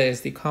and zeta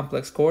is the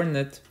complex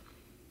coordinate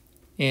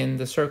in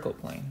the circle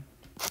plane.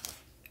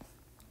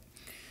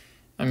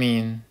 I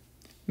mean,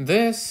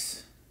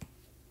 this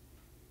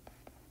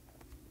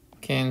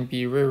can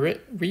be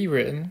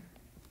rewritten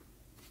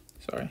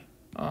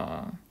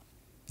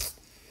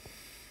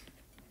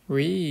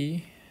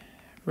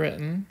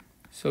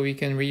so we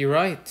can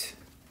rewrite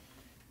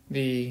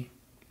the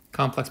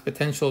complex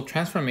potential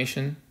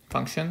transformation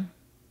function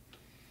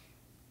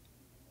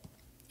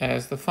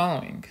as the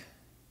following: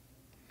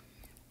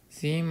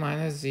 z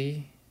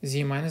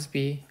minus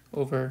b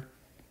over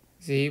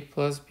z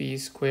plus b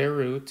square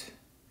root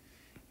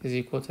is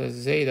equal to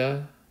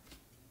zeta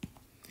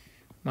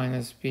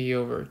minus b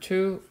over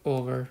 2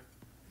 over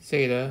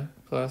zeta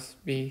plus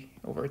b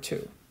over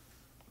 2.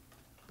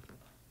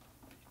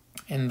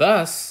 And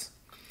thus,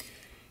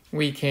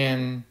 we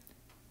can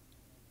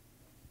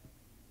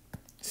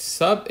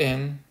sub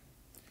in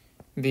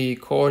the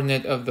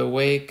coordinate of the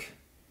wake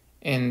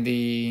in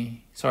the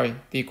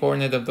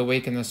coordinate of the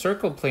wake in the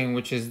circle plane,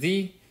 which is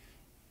d,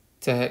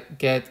 to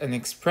get an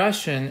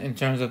expression in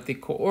terms of the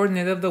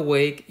coordinate of the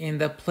wake in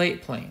the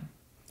plate plane,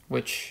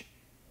 which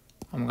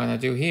I'm gonna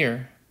do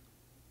here.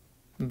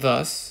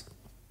 Thus,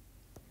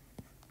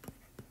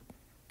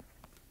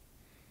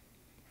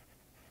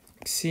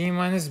 c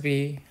minus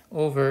b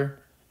over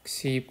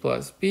c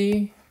plus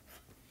b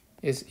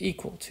is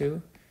equal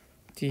to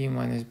d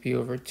minus b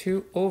over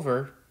 2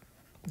 over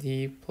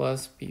d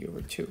plus b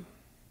over 2,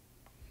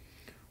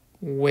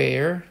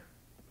 where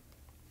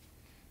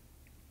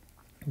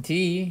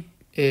d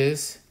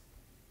is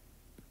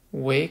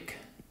wake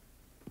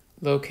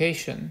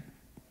location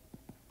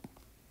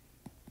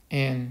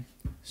in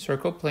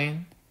circle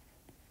plane,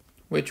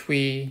 which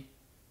we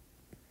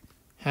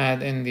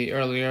had in the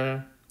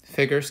earlier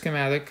figure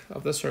schematic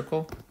of the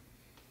circle,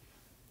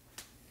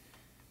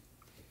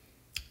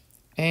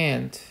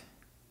 and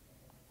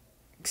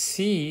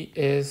c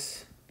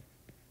is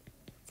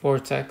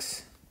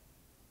vortex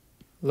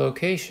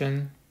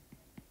location.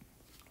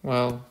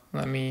 Well,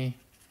 let me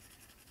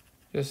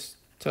just,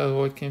 to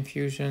avoid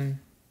confusion,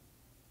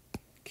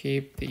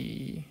 keep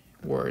the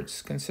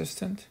words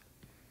consistent,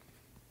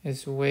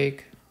 is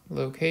wake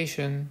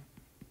location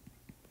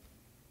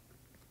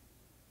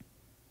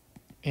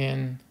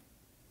in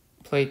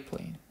plate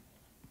plane.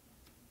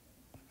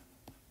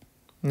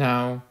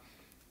 Now,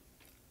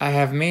 I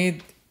have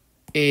made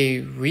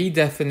a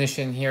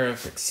redefinition here of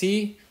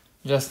c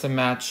just to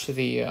match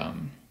the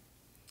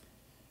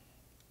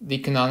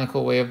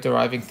canonical way of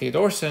deriving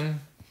Theodorsen.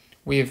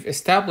 We've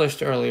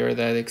established earlier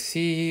that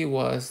c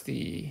was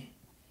a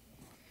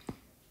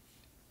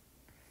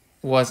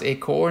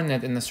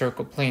coordinate in the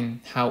circle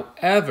plane.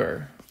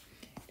 However,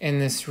 in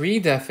this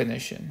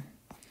redefinition,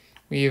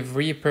 we have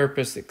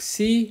repurposed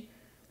c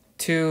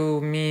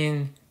to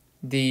mean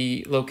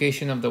the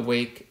location of the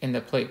wake in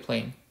the plate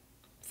plane.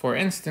 For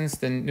instance,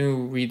 the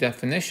new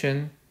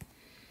redefinition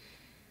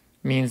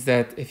means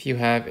that if you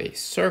have a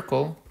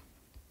circle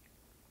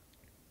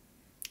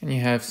and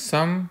you have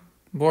some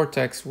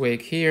vortex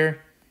wake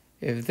here,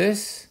 if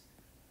this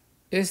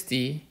is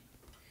d,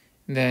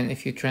 then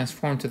if you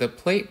transform to the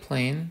plate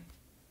plane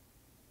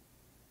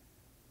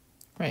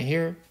right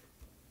here,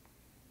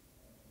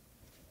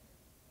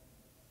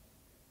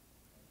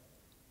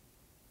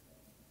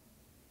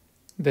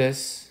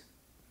 this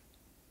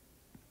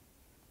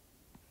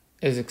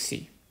is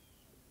c.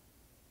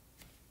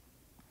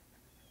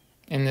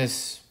 In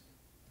this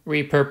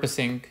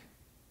repurposing,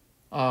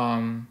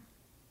 in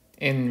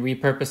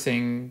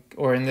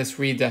this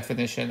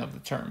redefinition of the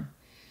term.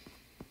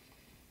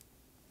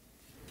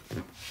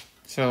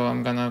 So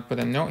I'm gonna put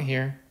a note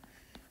here.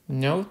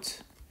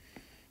 Note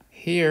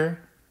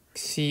here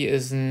C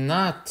is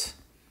not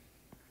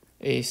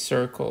a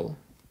circle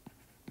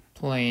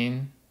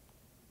plane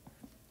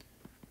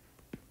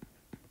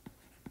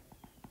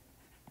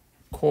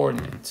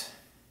coordinate.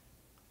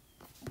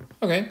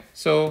 Okay,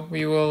 so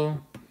we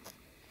will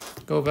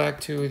go back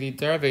to the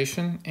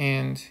derivation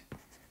and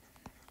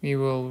we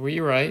will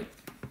rewrite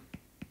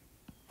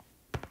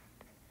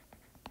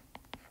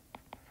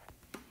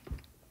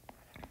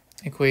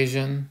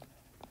equation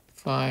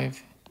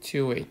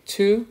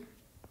 5282,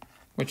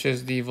 which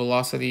is the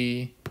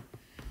velocity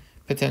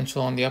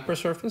potential on the upper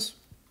surface,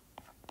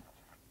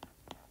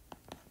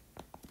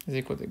 is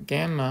equal to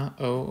gamma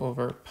O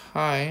over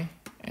pi,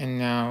 and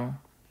now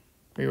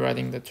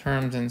rewriting the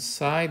terms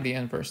inside the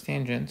inverse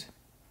tangent,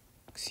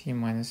 C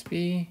minus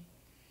B,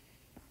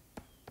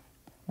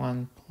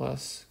 1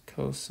 plus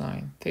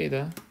cosine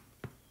theta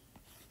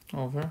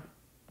over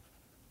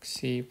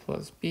C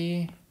plus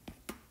B,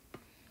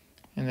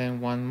 and then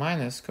 1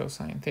 minus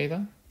cosine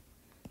theta,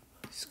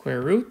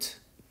 square root,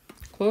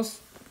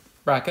 close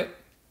bracket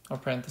or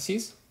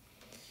parentheses.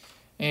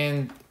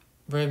 And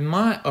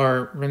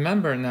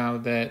remember now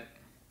that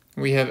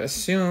we have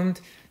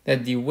assumed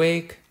that the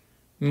wake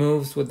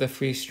moves with the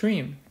free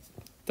stream.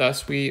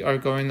 Thus, we are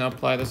going to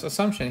apply this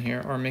assumption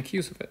here, or make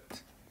use of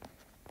it.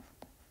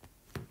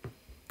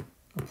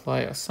 Apply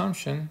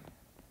assumption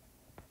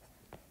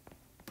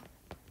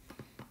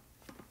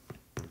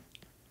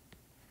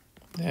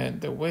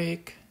that the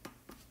wake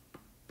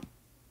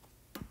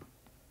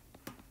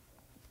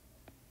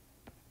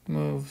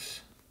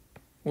moves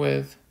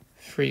with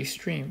free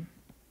stream.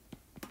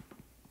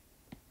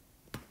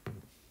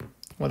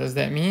 What does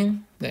that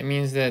mean? That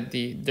means that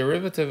the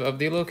derivative of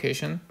the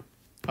location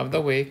of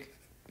the wake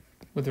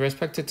with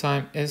respect to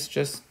time is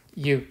just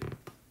u.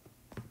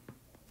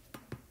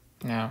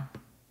 Now,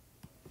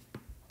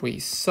 we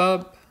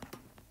sub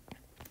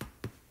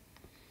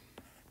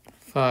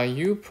phi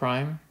u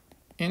prime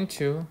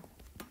into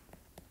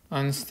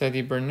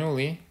unsteady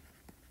Bernoulli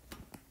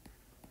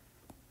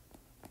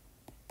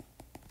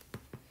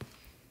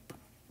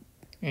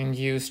and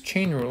use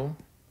chain rule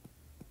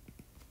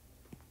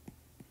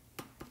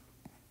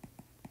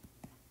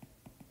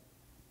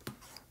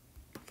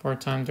for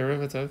time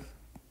derivative,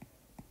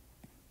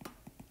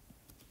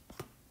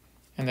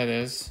 and that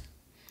is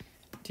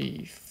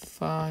d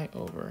phi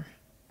over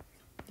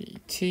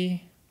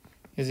dt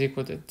is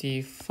equal to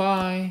d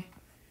phi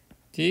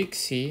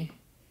dxc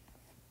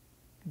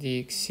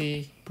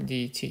dxc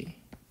dt,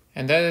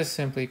 and that is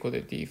simply equal to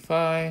d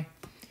phi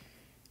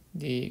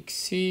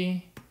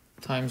dxc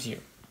times u.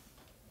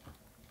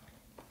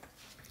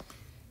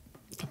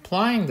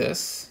 Applying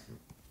this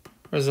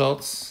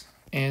results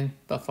in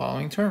the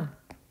following term.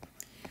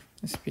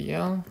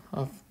 SPL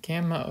of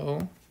gamma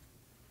O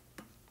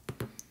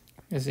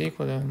is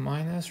equal to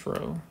minus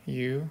rho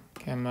u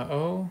gamma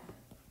O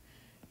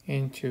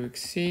into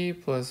c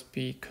plus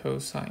b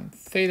cosine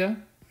theta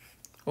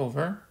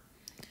over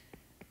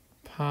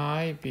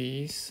pi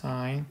b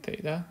sine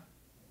theta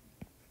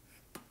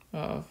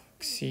of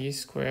c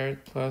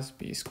squared plus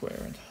b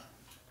squared.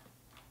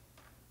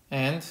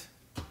 And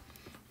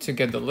to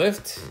get the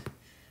lift,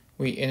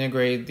 we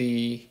integrate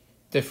the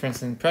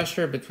difference in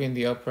pressure between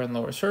the upper and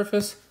lower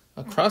surface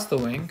across the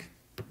wing.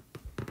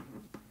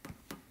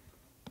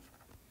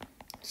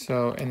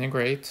 So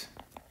integrate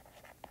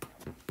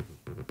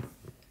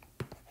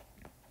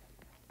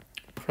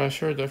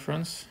pressure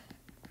difference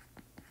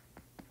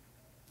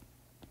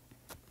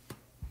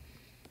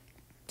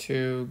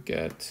to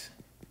get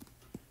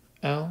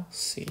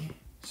LC.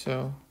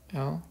 So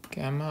L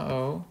gamma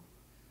O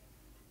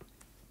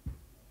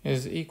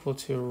is equal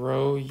to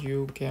rho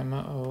u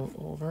gamma O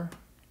over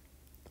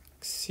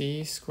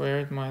c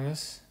squared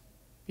minus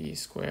b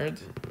squared.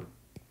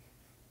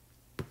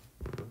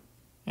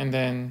 And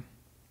then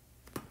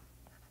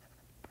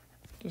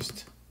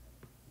just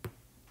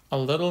a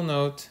little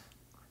note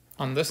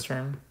on this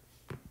term.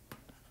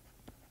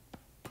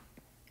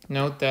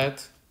 Note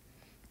that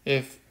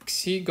if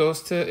c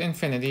goes to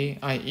infinity,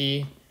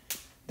 i.e.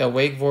 the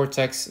wake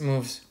vortex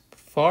moves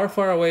far,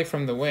 far away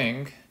from the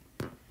wing,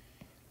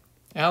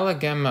 L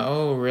gamma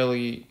O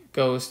really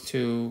goes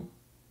to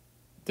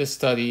the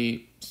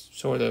study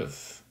sort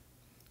of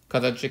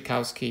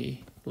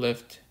Kadachikowski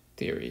lift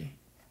theory.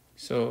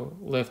 So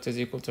lift is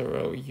equal to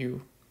rho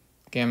u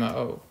gamma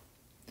O.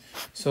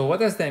 So what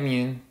does that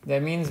mean?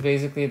 That means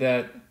basically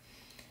that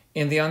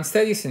in the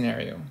unsteady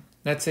scenario,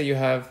 let's say you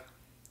have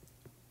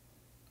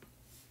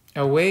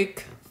a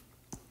wake,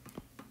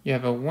 you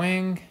have a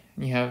wing,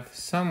 and you have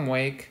some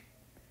wake,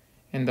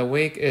 and the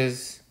wake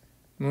is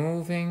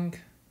moving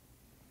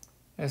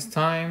as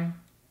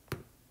time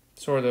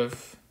sort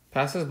of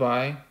passes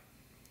by.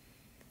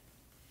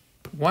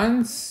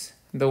 Once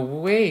the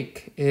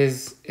wake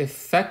is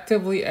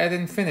effectively at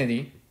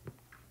infinity,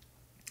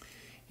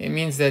 it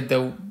means that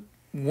the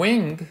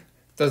wing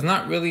does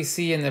not really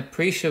see an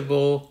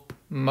appreciable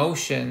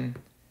motion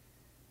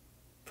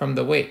from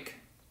the wake,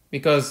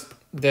 because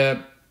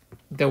the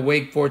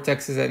wake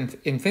vortex is at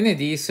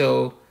infinity,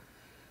 so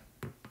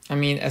I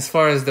mean, as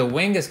far as the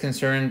wing is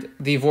concerned,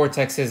 the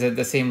vortex is at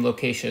the same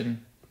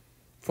location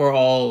for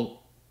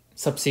all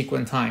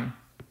subsequent time.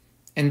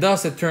 And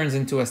thus it turns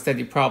into a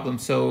steady problem.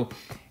 So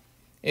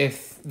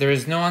if there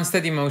is no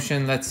unsteady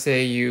motion, let's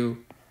say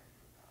you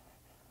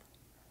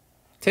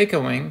take a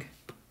wing,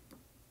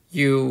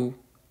 you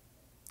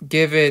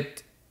give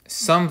it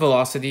some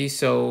velocity,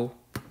 so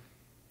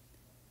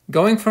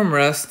going from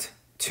rest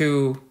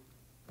to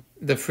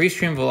the free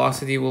stream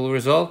velocity will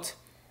result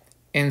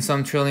in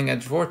some trailing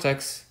edge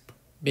vortex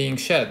being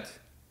shed.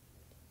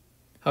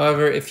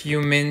 However, if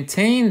you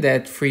maintain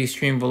that free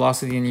stream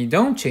velocity and you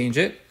don't change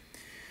it,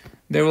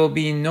 there will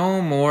be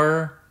no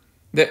more,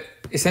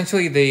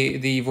 essentially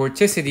the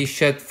vorticity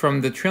shed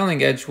from the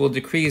trailing edge will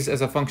decrease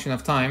as a function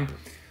of time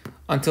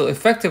until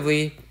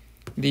effectively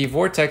the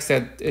vortex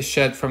that is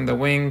shed from the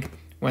wing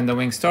when the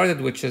wing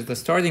started, which is the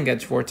starting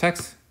edge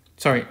vortex,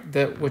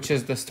 which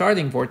is the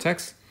starting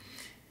vortex,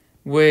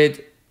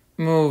 would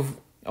move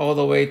all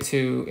the way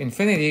to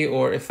infinity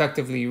or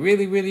effectively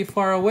really, really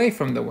far away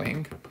from the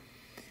wing.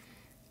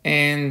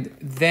 And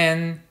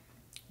then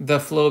the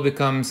flow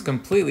becomes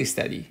completely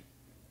steady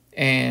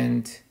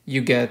and you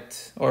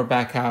get or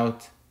back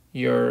out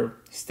your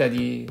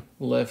steady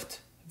lift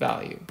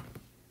value.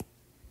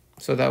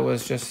 So that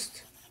was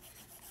just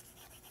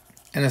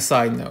an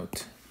aside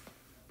note.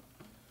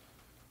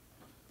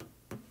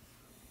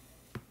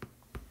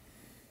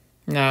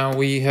 Now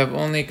we have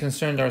only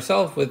concerned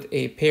ourselves with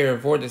a pair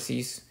of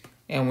vortices,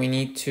 and we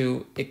need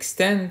to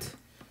extend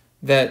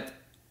that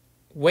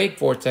wake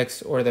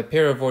vortex or the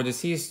pair of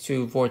vortices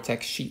to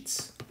vortex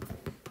sheets.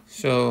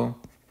 So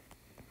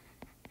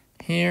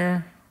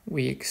here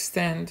we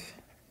extend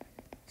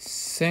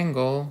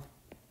single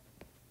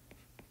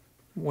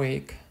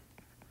wake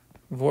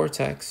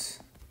vortex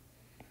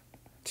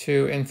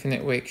to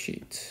infinite wake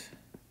sheet.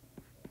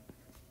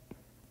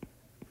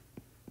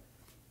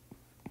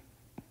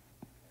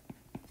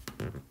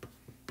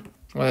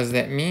 What does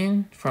that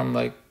mean from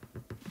like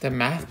the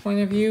math point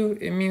of view?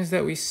 It means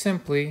that we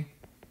simply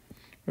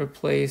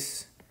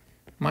replace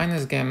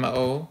minus gamma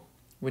O,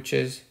 which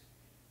is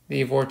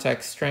the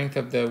vortex strength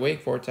of the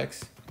wake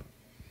vortex,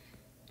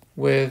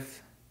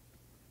 with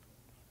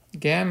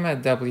gamma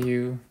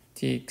W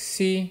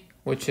dc,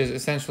 which is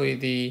essentially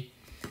the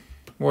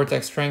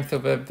vortex strength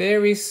of a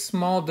very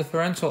small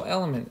differential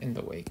element in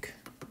the wake.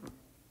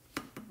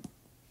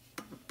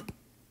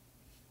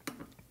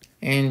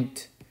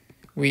 And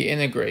we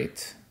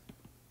integrate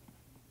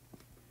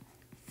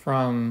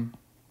from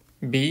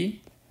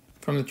B,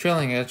 from the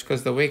trailing edge,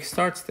 because the wake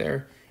starts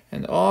there,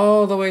 and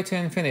all the way to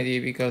infinity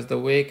because the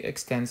wake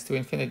extends to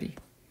infinity.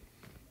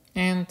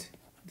 And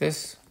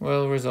this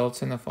will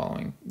result in the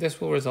following. This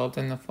will result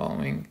in the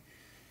following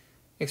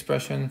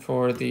expression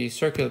for the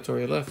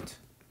circulatory lift.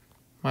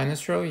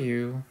 Minus rho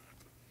u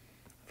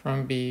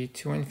from B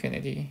to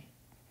infinity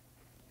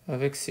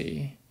of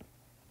xc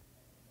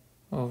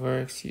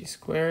over xc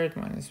squared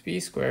minus b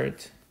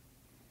squared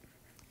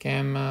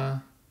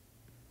gamma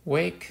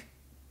wake,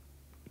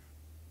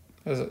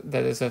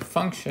 that is a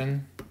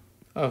function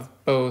of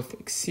both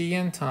xc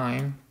and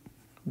time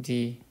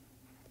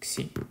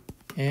dxc.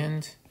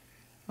 And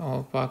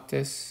I'll box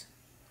this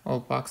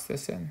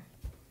in.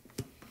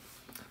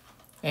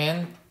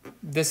 And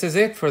this is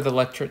it for the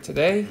lecture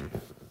today.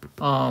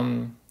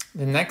 The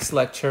next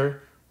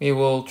lecture, we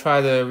will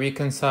try to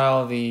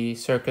reconcile the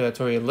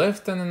circulatory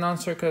lift and the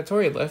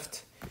non-circulatory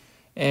lift.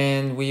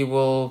 And we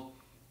will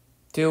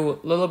do a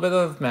little bit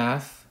of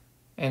math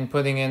and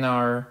putting in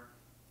our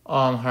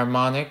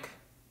harmonic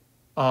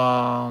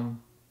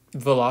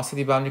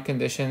velocity boundary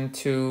condition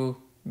to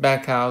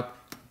back out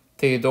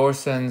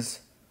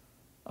Theodorsen's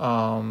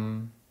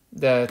the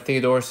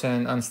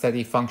Theodorsen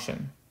unsteady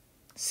function,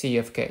 C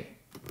of k.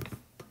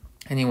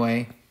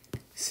 Anyway,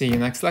 see you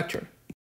next lecture.